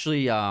fantastic. He's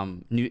actually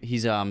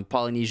he's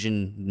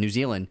Polynesian, New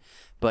Zealand,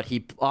 but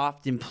he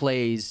often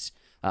plays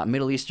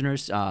Middle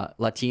Easterners,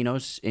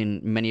 Latinos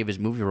in many of his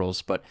movie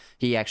roles. But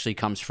he actually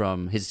comes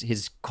from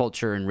his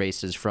culture and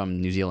race is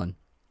from New Zealand.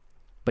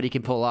 But he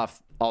can pull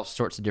off all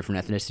sorts of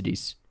different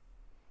ethnicities.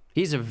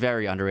 He's a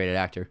very underrated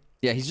actor.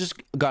 Yeah, he's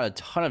just got a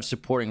ton of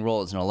supporting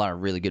roles in a lot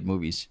of really good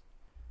movies.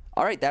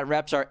 All right, that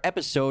wraps our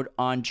episode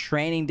on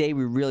Training Day.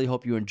 We really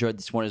hope you enjoyed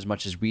this one as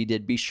much as we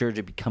did. Be sure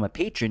to become a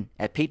patron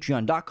at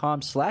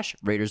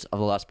patreon.com/Raiders of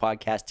the Lost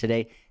Podcast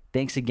today.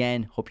 Thanks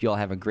again. Hope you all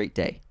have a great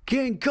day.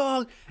 King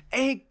Kong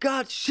ain't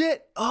got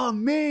shit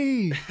on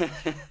me.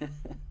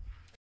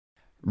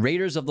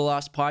 Raiders of the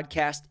Lost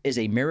Podcast is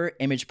a Mirror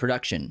Image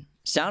production.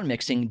 Sound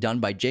mixing done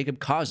by Jacob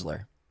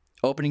Kozler.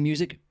 Opening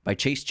music by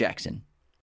Chase Jackson.